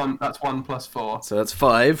 Yeah, that's one plus 4. So that's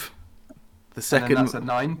 5. The And second... then that's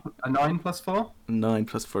a 9 plus 4? 9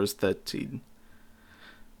 plus 4 is 13.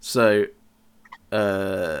 So,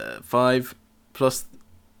 5 plus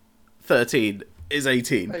 13 is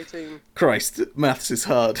 18. 18. Christ, maths is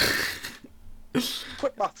hard.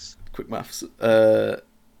 Quick maths. Quick maths.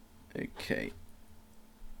 Okay.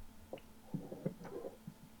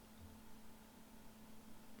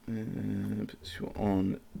 But you're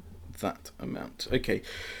on that amount. Okay.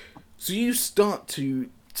 So you start to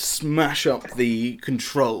smash up the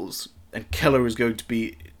controls, and Keller is going to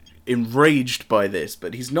be enraged by this,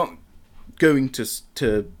 but he's not going to...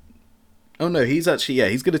 Oh no, he's actually, yeah,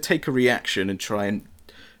 he's going to take a reaction and try and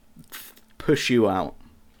push you out.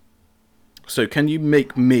 So can you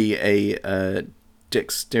make me a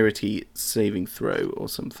dexterity saving throw or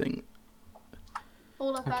something?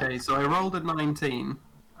 All of that. Okay, so I rolled a 19,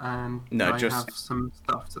 and No, I just- have some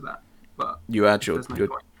stuff to that. But You add your... there's no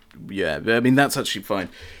point. Yeah, I mean, that's actually fine.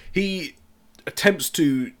 He attempts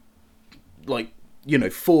to, like, you know,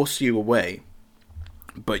 force you away,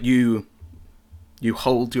 but you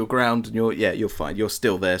hold your ground and you're fine. You're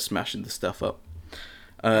still there smashing the stuff up.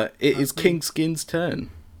 It is King Skin's turn.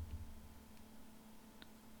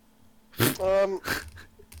 I'm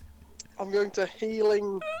going to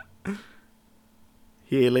Healing.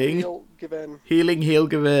 heal, give in. Healing, heal,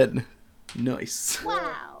 give in. Nice.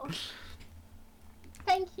 Wow.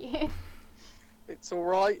 Thank you. It's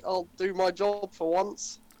alright, I'll do my job for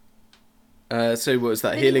once. So what was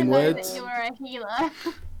that? Didn't Healing even know words? that you were a healer.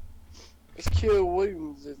 It's cure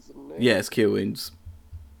wounds, isn't it? Yeah, it's cure wounds.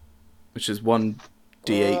 Which is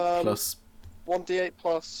 1d8 plus 1d8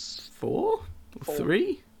 plus 4? Or 4.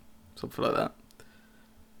 3? Something like that.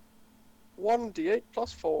 1d8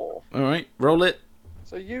 plus 4. Alright, roll it.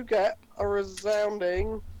 So you get a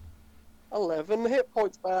resounding 11 hit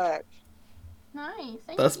points back. Nice,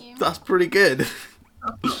 thank you. That's pretty good.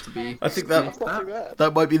 That's not to be I think That's not too bad.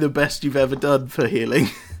 that might be the best you've ever done for healing.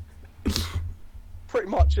 Pretty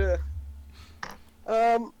much, yeah.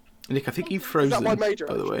 Nick, I think you've Is frozen, that my major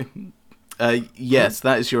by the way. Yes,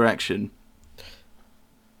 that is your action.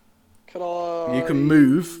 Can I... You can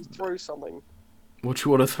move. Throw something. What do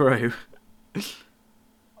you want to throw?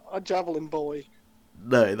 A javelin boy.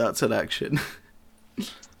 No, that's an action.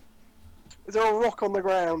 Is there a rock on the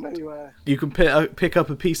ground anywhere? You can pick up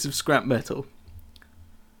a piece of scrap metal.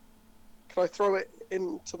 Can I throw it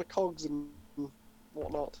into the cogs and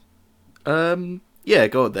whatnot? Yeah,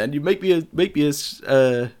 go on then. You make me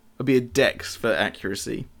a dex for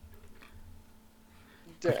accuracy.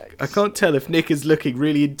 Dex. I can't tell if Nick is looking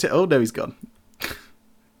really into... Oh no, he's gone.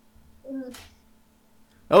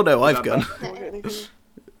 Oh no, I've gone. Do I get anything?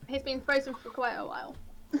 He's been frozen for quite a while.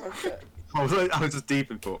 Okay. I was just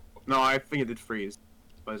deep in thought. No, I think it did freeze.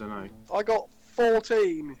 Suppose I know. I got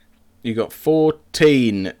 14. You got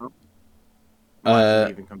 14. Might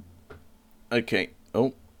even come. Okay.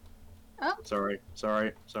 Oh, Sorry.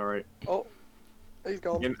 Oh, he's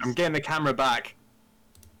gone. I'm getting the camera back.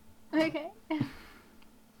 Okay.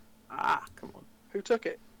 Ah, come on. Who took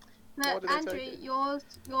it? No, Why did they Andrew, take it? your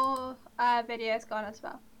video's gone as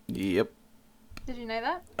well. yep. Did you know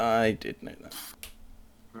that? I did know that.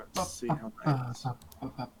 Let's see how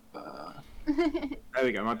that There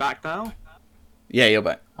we go. Am I back now? Yeah, you're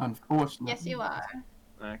back. Unfortunately. Yes, you are.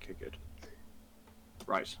 Okay, good.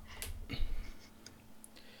 Right.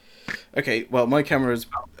 Okay, well, my camera's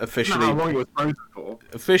How officially long it was frozen for?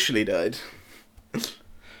 died.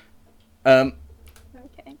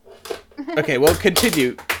 Okay. Okay, well,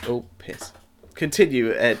 continue. Oh, piss.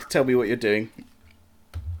 Continue, Ed. Tell me what you're doing.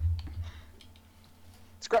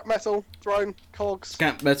 Scrap metal, thrown, cogs,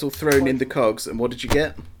 Scrap metal thrown in the cogs, and what did you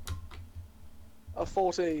get? a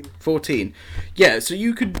 14. 14. Yeah, so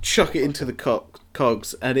you can chuck it into the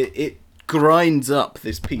cogs, and it grinds up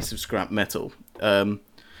this piece of scrap metal. And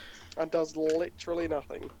does literally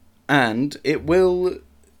nothing. And it will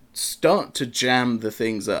start to jam the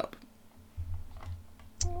things up.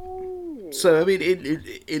 Ooh. So, I mean,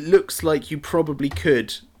 it looks like you probably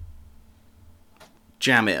could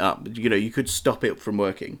jam it up. You know, you could stop it from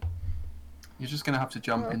working. You're just gonna have to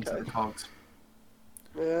jump Oh, into okay. the cogs.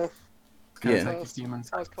 Yeah. It's gonna Yeah. take a human Eyes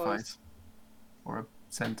closed. sacrifice. Or a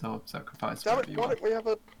centaur sacrifice, Damn whatever it, you why want. don't we have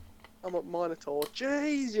a... I'm a Minotaur.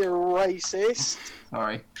 Jeez, you racist!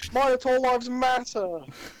 Sorry. Minotaur lives matter!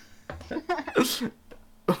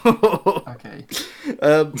 Okay.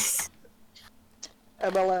 um,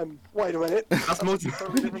 MLM. Wait a minute. That's more. a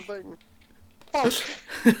totally different thing. Fuck!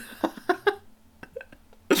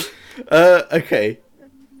 okay.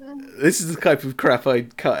 This is the type of crap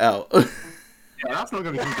I'd cut out. Yeah, that's not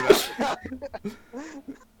going to be good.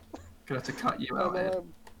 Gonna have to cut you out here. MLM.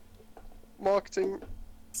 Marketing.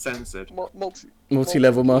 Censored.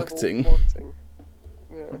 Multi-level marketing.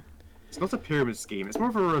 Yeah. It's not a pyramid scheme. It's more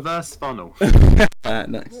of a reverse funnel.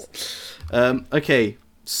 Nice. Okay,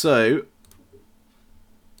 so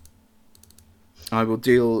I will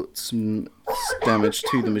deal some damage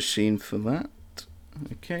to the machine for that.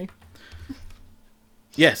 Okay.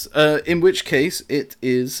 Yes, in which case it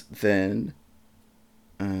is then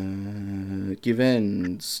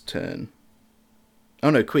Given's turn. Oh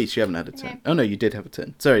no, Queese, you haven't had a turn. Okay. Oh no, you did have a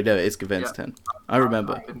turn. Sorry, no, it's Given's Yeah. turn. I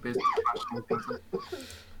remember. I've been busy fashioning things up.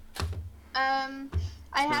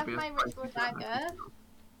 I It's have gonna be my a ritual spicy dagger.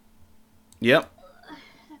 Yep.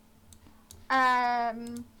 I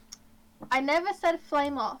never said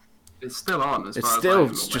flame off. It's still on as It's far still as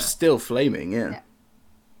I am just still flaming, yeah. Yeah.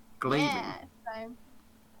 gleaming. Yeah, so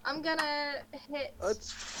I'm gonna hit.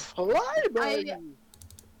 It's flaming!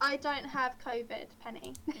 I don't have COVID,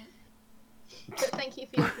 Penny. But thank you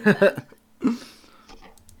for your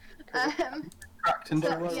concern. Cracked into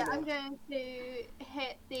So, yeah, I'm going to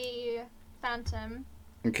hit the phantom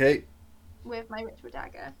Okay. with my ritual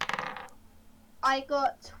dagger. I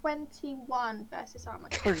got 21 versus armor.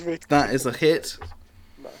 COVID. That is a hit.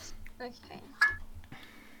 Nice. Okay.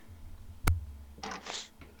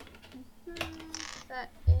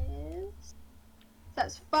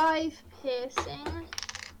 That's 5 piercing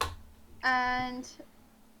and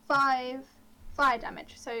 5 fire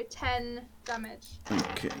damage, so 10 damage.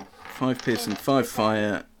 Okay. 5 piercing, 5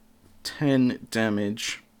 fire, 10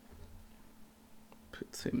 damage.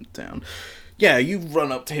 Puts him down. Yeah, you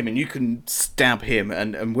run up to him and you can stab him,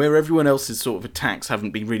 and where everyone else's sort of attacks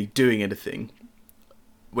haven't been really doing anything,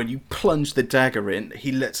 when you plunge the dagger in,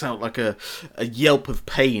 he lets out like a yelp of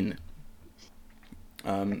pain.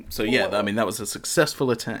 So yeah, I mean, that was a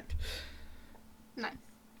successful attack. Nice.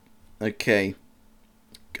 Okay.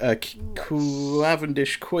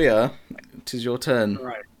 Cavendish Queer, it is your turn.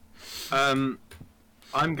 Right. I'm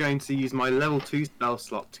going to use my level 2 spell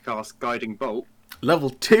slot to cast Guiding Bolt. Level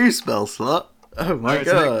 2 spell slot? Oh my Alright,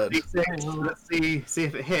 so god. D6, let's see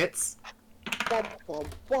if it hits.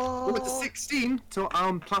 Oh, it's a 16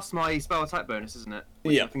 to plus my spell attack bonus, isn't it?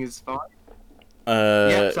 Which Yeah. I think is 5.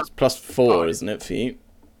 Yeah, It's plus 4, fine. isn't it, for you?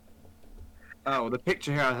 Oh, the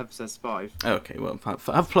picture here I have says 5. Okay, well,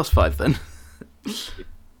 have plus 5 then.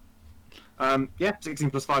 Yeah, 16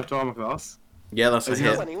 plus 5 to armor class. Yeah, that's a Is it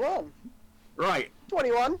hit. 21. Right.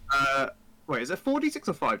 21. Wait, is it 4d6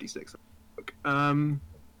 or 5d6?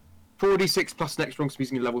 4d6 plus next strong speed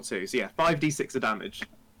using level 2. So yeah, 5d6 of damage.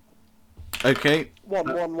 Okay.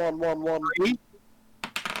 1, 1, 1, 1, 1.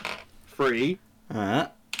 3,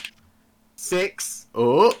 Ah. 6,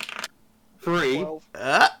 Oh. 3, 12.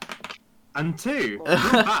 Ah. and 2.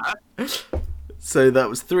 Not bad. So that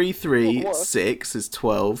was 3, 3, What? 6 is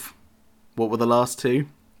 12. What were the last two?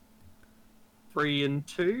 3 and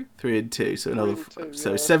 2. 3 and 2, so another. and two,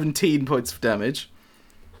 So yeah. 17 points of damage.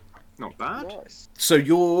 Not bad. Nice. So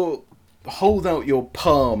you hold out your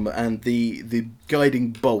palm and the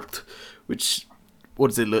guiding bolt, which, what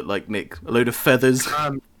does it look like, Nick? A load of feathers?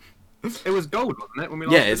 It was gold, wasn't it? When we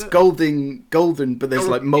last Yeah, did it's it? golden, but there's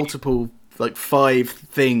like Golden. multiple, like 5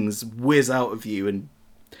 things whiz out of you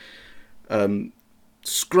and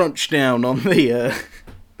scrunch down on the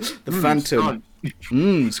phantom.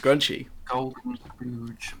 Scrunchy. Golden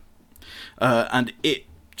Rouge. And it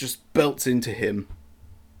just belts into him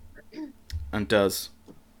and does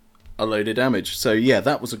a load of damage. So yeah,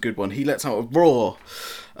 that was a good one. He lets out a roar,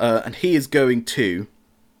 and he is going to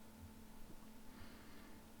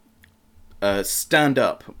stand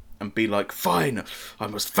up and be like, "Fine, I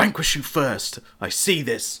must vanquish you first. I see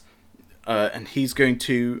this." And he's going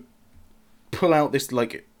to pull out this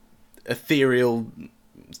like ethereal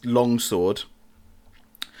longsword,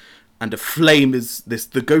 and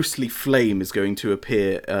the ghostly flame is going to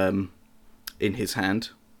appear in his hand.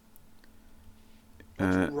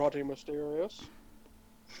 Roddy Mysterious.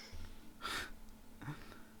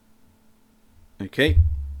 Okay.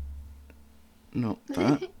 Not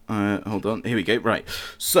that. Hold on. Here we go. Right.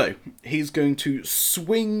 So, he's going to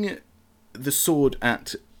swing the sword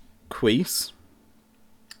at Queese.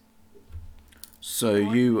 So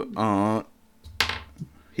you are...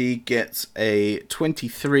 He gets a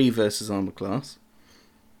 23 versus armor class.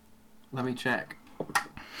 Let me check.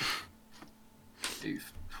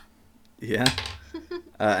 Oof. Yeah.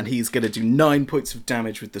 And he's going to do 9 points of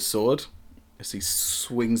damage with the sword as he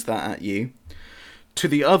swings that at you. To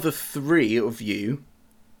the other 3 of you,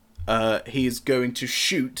 he is going to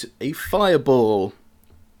shoot a fireball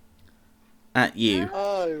at you.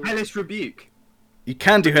 Oh. Hellish Rebuke. You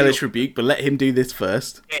can do Hellish Rebuke, but let him do this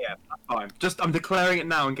first. Yeah, that's fine. I'm declaring it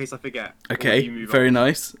now in case I forget. Or Okay, you move very on.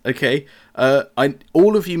 nice. Okay,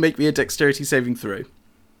 all of you make me a dexterity saving throw.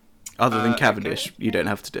 Other than Okay. Cavendish, you don't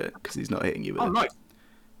have to do it because he's not hitting you with Oh, it. nice.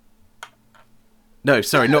 No,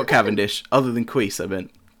 sorry, not Cavendish. Other than Queese, I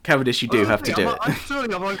meant. Cavendish, you do have to do it. I'm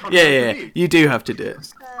surely I'm on Yeah, you do have to do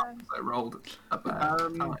it. I rolled a bad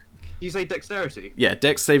time. You say dexterity? Yeah,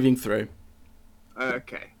 dex saving throw.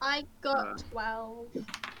 Okay. I got 12.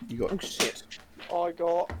 You got. Oh shit. I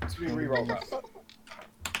got. So we reroll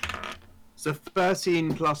that. So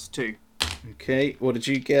 13 plus 2. Okay, what did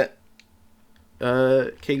you get?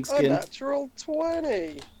 A Kingskin. natural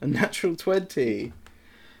 20. A natural 20.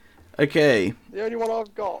 Okay. The only one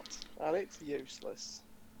I've got, and it's useless.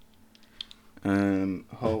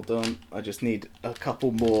 Hold on. I just need a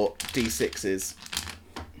couple more d6s.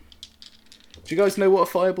 Do you guys know what a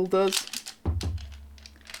fireball does?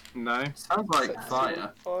 No. Sounds like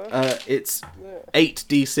fire. Fire. It's Yeah.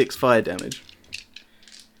 8d6 fire damage.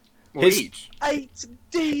 Well, His- each.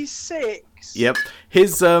 8d6. Yep.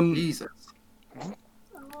 His Jesus. Oh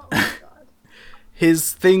my god.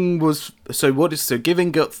 his thing was so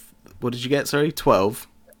giving got what did you get? Sorry, 12.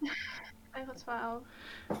 I got 12.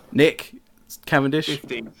 Nick, Cavendish,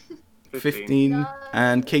 15. 15, No.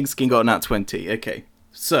 and Kingskin got a nat 20. Okay,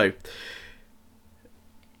 so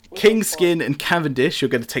Kingskin and Cavendish, you're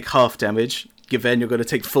going to take half damage. Given, you're going to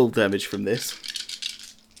take full damage from this.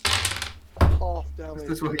 Half damage. This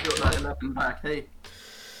is where you got that 11 back, hey?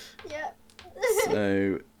 Yeah.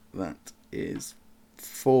 So that is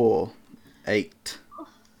 4, 8,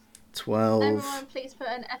 12, Everyone, please put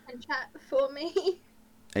an F in chat for me.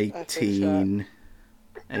 18,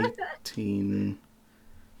 18,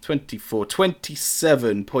 24,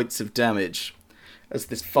 27 points of damage as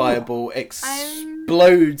this fireball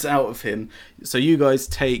explodes out of him. So you guys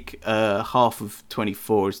take half of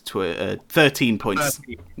 24 is 13 points.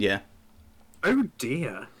 13. Yeah. Oh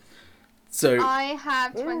dear. So I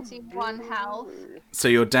have 21 health. so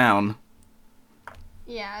you're down.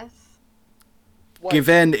 Yes. Wait,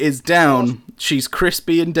 Given is down. She's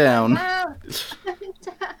crispy and down. Wow.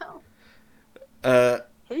 Down.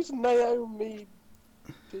 who's Naomi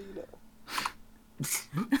Dina?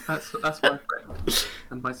 That's my friend.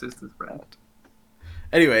 And my sister's friend.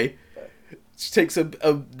 Anyway, she takes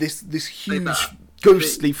this huge that.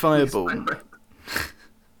 ghostly He's fireball, my friend.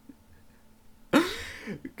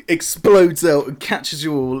 explodes out and catches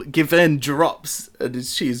you all. Given drops and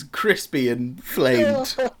she's crispy and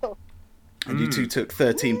flamed. And you two took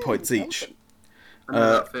 13 points each. And how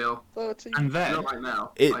does that feel? 13. And then, Not right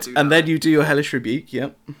now. And then you do your hellish rebuke.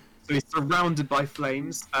 Yep. so he's surrounded by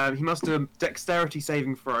flames. He must do a dexterity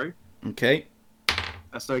saving throw. Okay.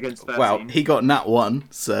 So against 13. Wow, he got nat 1,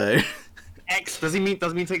 so X. Does he mean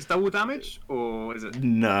he takes double damage, or is it?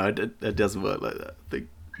 no, it doesn't work like that. I think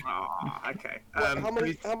Ah, okay.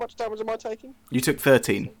 Wait, how much damage am I taking? you took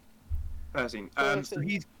 13. 13. So 13.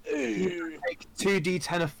 he's Ooh. take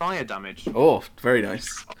 2d10 of fire damage. Oh, very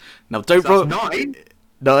nice. Now don't So roll that's 9.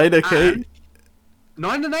 9. Okay, And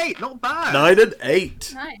 9 and 8, not bad. 9 and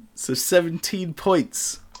 8. Nice. So 17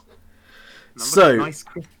 points. Another So- nice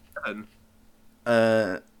crit 7.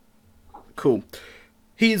 Cool.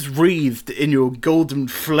 He is wreathed in your golden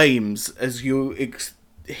flames as he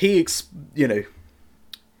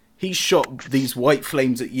shot these white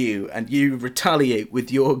flames at you, and you retaliate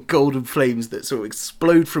with your golden flames that sort of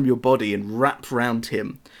explode from your body and wrap round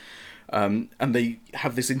him. And they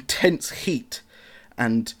have this intense heat,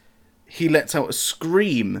 and he lets out a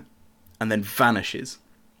scream and then vanishes.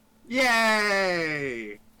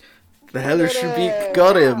 Yay! The hellish rebuke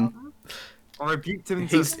got him. I rebuked him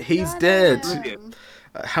to... He's dead. Brilliant.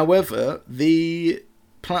 However, the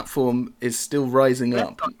platform is still rising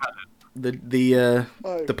up. The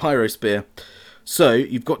Oh. pyro spear. So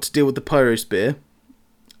you've got to deal with the pyro spear.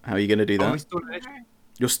 How are you going to do Oh, that? we're still in initiative.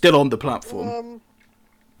 You're still on the platform. No,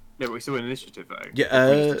 but we're still in initiative, though.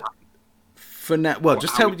 Yeah. For now, well,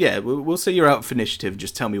 just how tell. Yeah, we'll say you're out for initiative.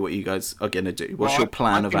 Just tell me what you guys are going to do. What's Well, your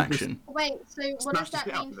plan I of think this- action? Wait, so what does Smash the that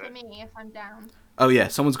shit out mean of for it. me if I'm down? Oh yeah,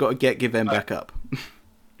 someone's got to get them back up.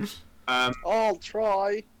 We I'll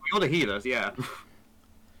try. got the healers, yeah.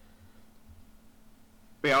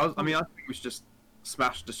 But yeah, I think we should just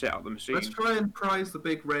smash the shit out of the machine. Let's try and prise the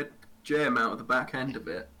big red gem out of the back end of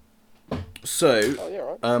it. So, Oh,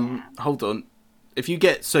 yeah, right. hold on. If you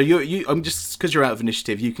get I'm just because you're out of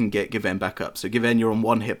initiative, you can get Given back up. So Given, you're on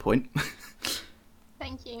 1 hit point.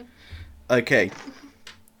 Thank you. Okay.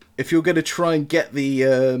 If you're going to try and get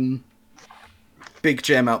the big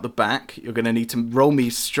gem out the back, you're going to need to roll me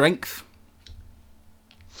strength.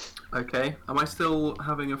 Okay. Am I still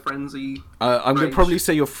having a frenzy? I'm going to Rage. probably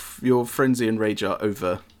say your frenzy and rage are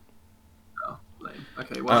over. Oh, lame.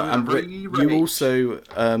 Okay. Well, I'm And gonna you also,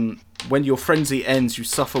 when your frenzy ends, you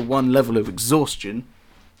suffer 1 level of exhaustion,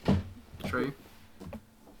 True.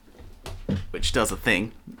 which does a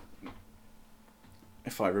thing.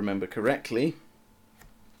 If I remember correctly,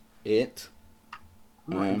 it.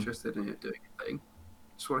 I'm not interested in it doing a thing.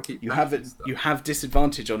 Just want to keep. You have backing it. stuff. You have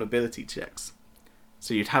disadvantage on ability checks,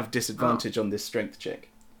 so you'd have disadvantage on this strength check.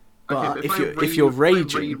 But Okay, if you're I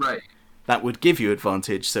raging, re-rage- that would give you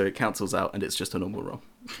advantage, so it cancels out, and it's just a normal roll.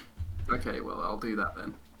 Okay, well I'll do that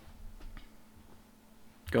then.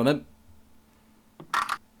 Go on then.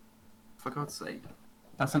 For God's sake.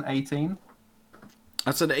 That's an 18.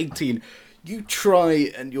 That's an 18. You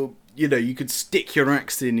try and you could stick your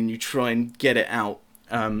axe in and you try and get it out,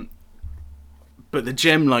 but the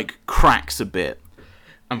gem like cracks a bit,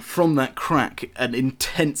 and from that crack, an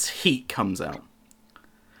intense heat comes out.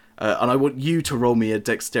 And I want you to roll me a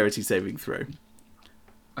dexterity saving throw.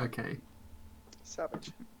 Okay.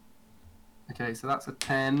 Savage. Okay, so that's a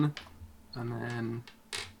 10, and then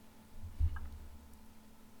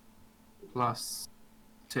plus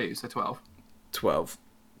 2, so 12. 12.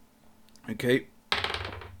 Okay.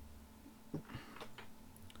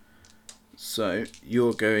 So,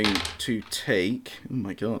 you're going to take... Oh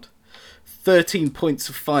my god. 13 points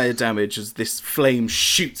of fire damage as this flame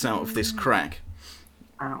shoots out of this crack.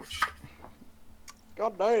 Ouch.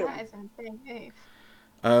 God damn. That is a big move.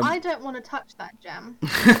 Um, I don't want to touch that gem.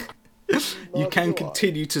 you Neither can do I.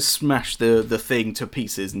 continue to smash the thing to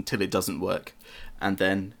pieces until it doesn't work. And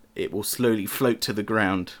then it will slowly float to the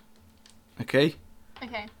ground. Okay?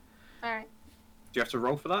 Okay. Alright. Do you have to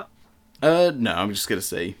roll for that? No, I'm just going to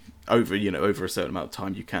say, over a certain amount of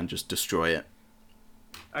time, you can just destroy it.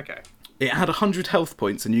 Okay. It had 100 health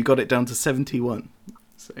points, and you got it down to 71.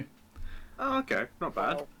 So, Oh, okay. Not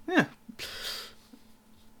bad. Wow. yeah.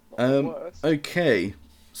 Not worse. Okay,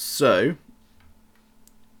 so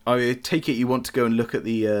I take it you want to go and look at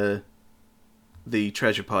the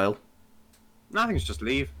treasure pile. No, I think it's just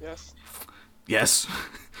leave. Yes. Yes,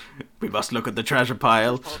 we must look at the treasure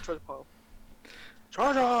pile. Treasure pile.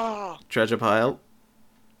 Treasure! Treasure pile.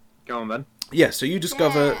 Go on then. Yeah, so you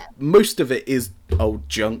discover Yeah. most of it is old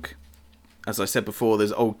junk. As I said before,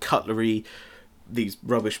 there's old cutlery, these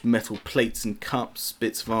rubbish metal plates and cups,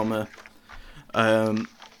 bits of armor.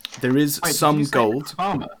 There is Wait, did some you say gold.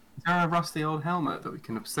 Armor? Is there a rusty old helmet that we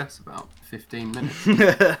can obsess about for 15 minutes?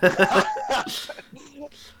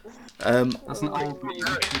 That's an old meme.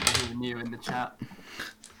 People who are new in the chat.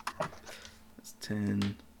 That's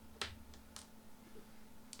 10.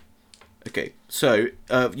 Okay, so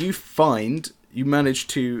you manage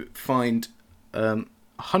to find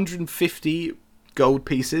 150 gold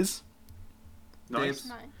pieces. Nice.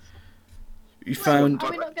 Nice. You found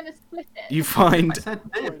Are we not going to split it? you find I said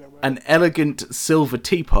Wait dib. a minute. an elegant silver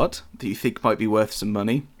teapot that you think might be worth some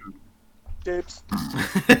money. Dibs.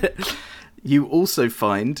 You also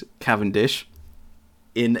find Cavendish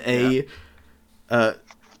in a.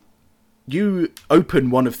 You open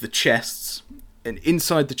one of the chests, and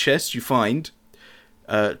inside the chest you find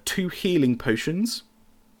 2 healing potions,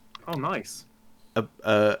 Oh, nice.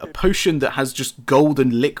 a potion that has just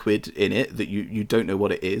golden liquid in it that you don't know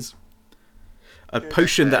what it is. A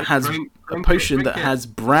potion that has Drink that it. has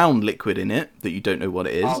brown liquid in it that you don't know what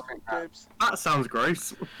it is. I'll drink that. Dibs. That sounds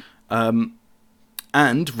gross.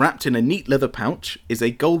 And wrapped in a neat leather pouch is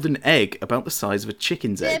a golden egg about the size of a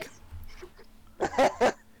chicken's egg. Dibs.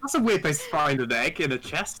 That's a weird place to find an egg in a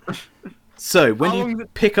chest. So when How long you is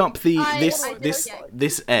it- pick up I did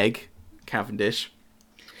this egg, Cavendish,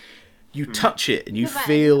 you touch it and you Given,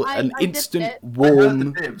 feel I an dipped instant it. I heard warm,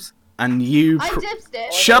 the dibs. and you. I dibs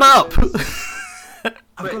it. Shut up!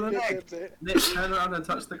 I've got an Dibs, egg. dibs it. Nick, turn around and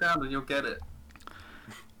touch the ground and you'll get it.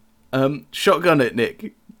 Shotgun it,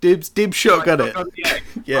 Nick. Dibs, shotgun it. Shotgun the egg.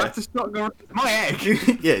 Yeah. I have to shotgun my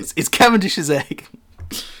egg. Yes, it's Cavendish's egg.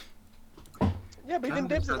 Yeah, but even And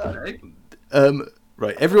dibs it there's though. an egg.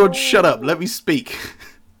 Right, everyone shut up, let me speak.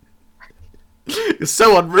 You're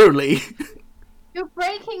so unruly. You're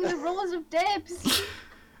breaking the rules of dibs.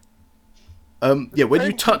 Yeah, when you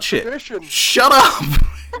Ancient touch it, tradition. shut up!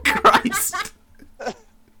 Christ.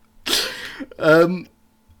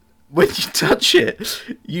 when you touch it,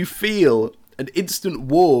 you feel an instant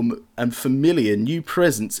warm and familiar new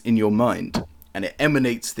presence in your mind, and it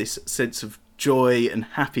emanates this sense of joy and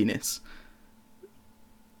happiness.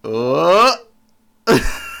 Oh!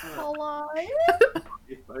 Hello.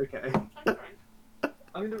 Okay.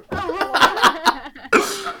 I'm gonna What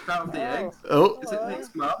crack down the eggs. Oh, Is it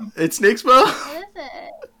Nick's mum? it's Nick's mum. is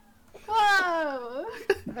it? Whoa.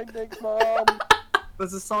 Hey, Nick's mom.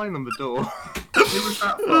 There's a sign on the door. Who was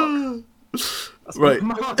that fuck? That's Right.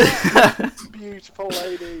 my mum. Beautiful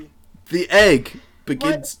lady. The egg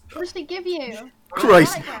begins... What did she give you?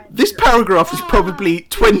 Christ, this paragraph is probably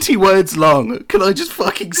 20 words long. Can I just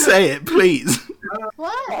fucking say it, please? I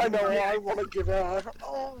What? know what I want to give her.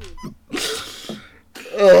 Oh.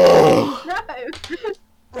 Oh.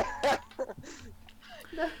 No.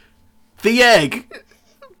 The egg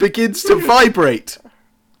begins to vibrate.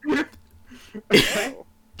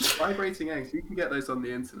 Vibrating eggs. You can get those on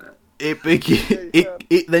the internet.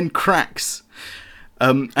 It then cracks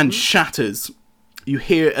and shatters. You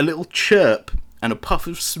hear a little chirp and a puff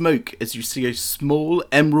of smoke as you see a small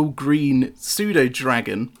emerald green pseudo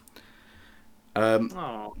dragon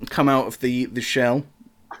Oh. come out of the shell,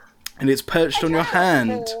 and it's perched on your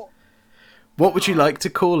hand. What would you like to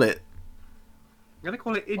call it? I'm gonna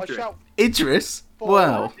call it I Idris. shout Idris? Four.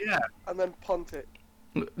 Wow. Yeah. and then punt it.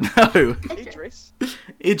 No. Idris.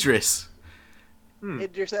 Idris.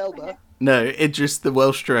 Idris Elba. No, Idris the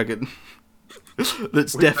Welsh dragon.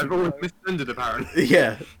 That's Which I've definitely... always misgendered, apparently.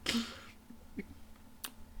 Yeah, It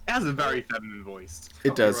has a very feminine voice.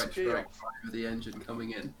 it does. Copyright strike over the engine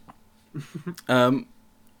coming in.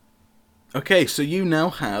 Okay, so you now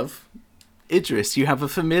have... Idris, you have a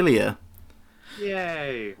familiar.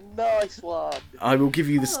 Yay. Nice one. I will give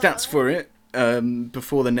you the stats for it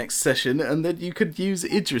before the next session, and then you could use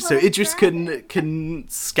Idris. So Idris can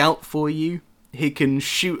scout for you. He can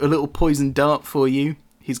shoot a little poison dart for you.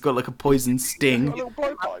 He's got like a poison Got a sting. little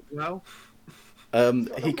blowpipe. Well,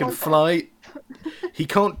 He can fly. He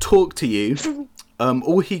can't talk to you.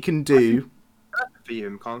 All he can do... for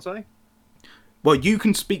him, can't I? Well, you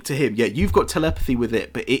can speak to him. Yeah, you've got telepathy with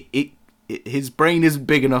it, but his brain isn't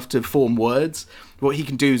big enough to form words. What he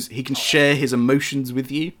can do is he can share his emotions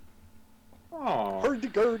with you. Oh.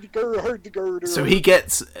 Hurdy-gurdy-gur. So he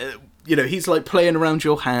gets, he's like playing around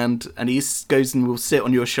your hand, and he goes and will sit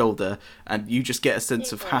on your shoulder, and you just get a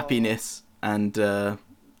sense of happiness and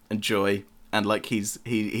joy, and like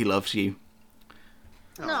he loves you.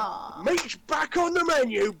 No. Meat's back on the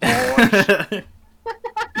menu, boys.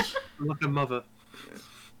 I'm like a mother.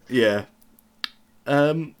 Yeah.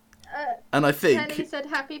 And I Kenny think said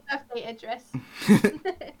happy birthday, Idris.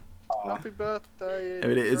 Happy birthday. I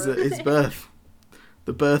mean, it is his birth,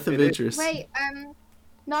 the birth of It is. Idris. Wait,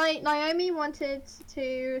 Naomi wanted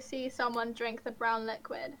to see someone drink the brown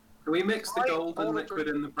liquid. Can we mix the I golden wanna liquid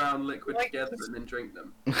and the brown liquid Like together this- and then drink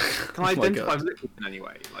them? Can Oh I my identify God. liquid in any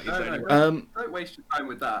way? Like, is No, there any no. way? Don't waste your time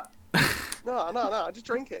with that. No, just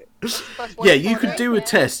drink it. That's the best way Yeah, to you find could out. do a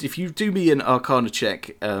test if you do me an Arcana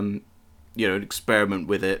check. An experiment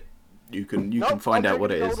with it. You can Nope, find I'm out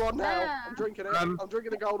what it drinking is. the gold one now. Yeah. I'm drinking it. Um, I'm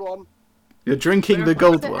drinking the gold one. You're drinking the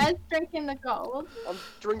gold So one. Ed's drinking the gold. I'm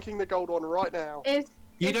drinking the gold one right now. Is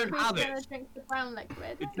You is don't Chris have gonna it. drink the brown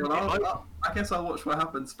liquid? Well, I guess I'll watch what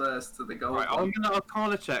happens first to the gold Right, one. I'm gonna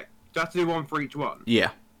Arcana check. Do I have to do one for each one? Yeah.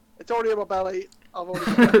 It's already in my belly. I've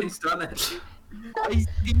already got it. He's done it. He's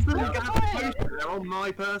literally gonna have a potion. They're on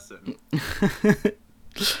my person.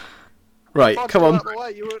 Right, Fudge, come get on. out of the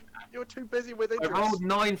way. You were too busy with I Idris. rolled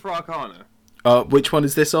 9 for Arcana. Which one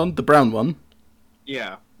is this on? The brown one.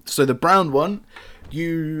 Yeah. So the brown one,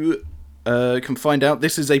 you can find out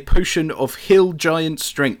this is a potion of hill giant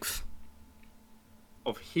strength.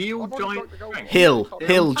 Of heal I've already giant drunk the gold one.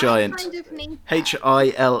 Hill I giant. kind of need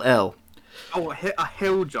Hill. Oh, a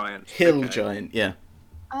hill giant. Hill Okay. giant, yeah.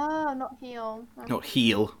 Oh, not heal. Not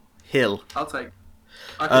heel. Hill. I'll take.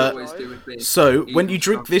 I can always do with being. So, when you even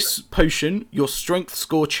drink stronger. this potion, your strength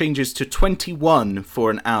score changes to 21 for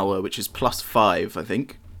an hour, which is +5, I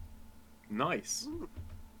think. Nice.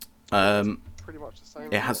 Pretty much the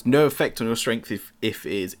same. It has no effect on your strength if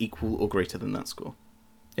it is equal or greater than that score.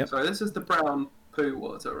 So this is the brown poo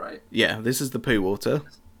water, right? Yeah, this is the poo water.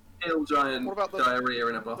 Hill giant What about the- diarrhea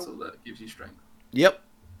in a bottle that gives you strength. Yep.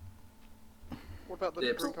 What about the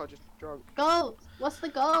Dips. drink I just drunk? Gold. What's the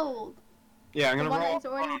gold? Yeah, I'm The gonna one roll. that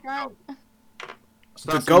he's already drunk. So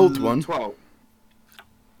The that's gold a one? 12.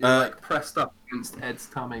 You're Uh, like pressed up against Ed's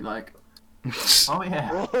tummy, like. Oh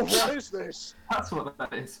yeah, What is this? that's what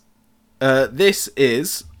that is. This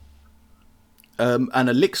is an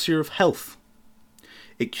elixir of health.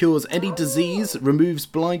 It cures any disease, removes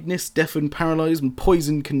blindness, deafen, paralyse, and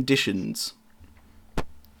poison conditions.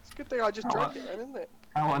 It's a good thing I just drank it then, isn't it?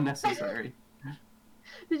 How unnecessary.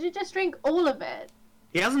 Did you just drink all of it?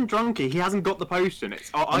 He hasn't drunk it. He hasn't got the potion.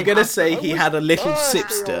 It's. I'm gonna say he had a little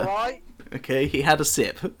sipster. Alright. Okay, he had a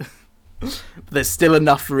sip. But there's still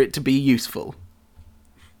enough for it to be useful.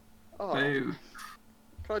 Oh, Boo.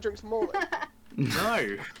 can I drink some more then?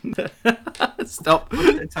 No, Stop. What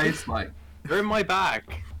does it taste like? they're in my bag.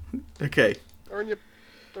 Okay. They're in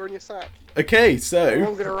your sack. Okay, I'm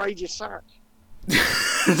so gonna raid your sack.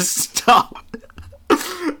 stop.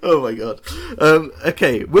 Oh my god.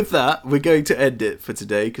 Okay, with that, we're going to end it for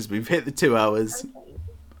today because we've hit the 2 hours.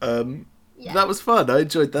 Okay. Yeah. That was fun. I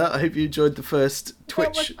enjoyed that. I hope you enjoyed the first That was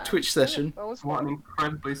Twitch fun. Twitch session. That was What an fun.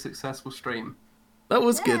 incredibly successful stream. That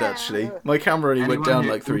was good Yeah. actually. Yeah. My camera only went Anyone down who-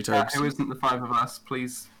 like 3 times. Who isn't the 5 of us,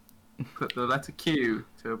 please put the letter Q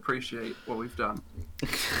to appreciate what we've done.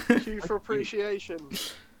 Q for appreciation.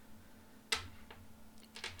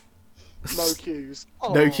 No cues.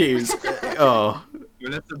 Oh. No cues. Oh,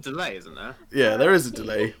 There's a delay, isn't there? yeah, there is a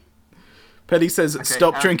delay. Penny says, Okay,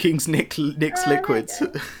 "Stop drinking Nick's Oh, liquids."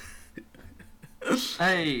 there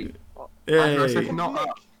Hey! Yay. I said Can not Nick-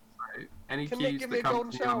 up. So any Can Nick cues give that me a come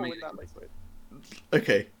golden from your shower with meeting. that liquid?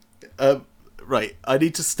 Okay. Right. I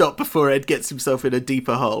need to stop before Ed gets himself in a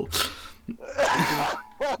deeper hole.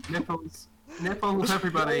 Nipples. Nipples,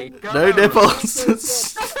 everybody. Go! No nipples.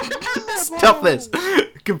 Stop this.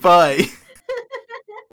 Goodbye.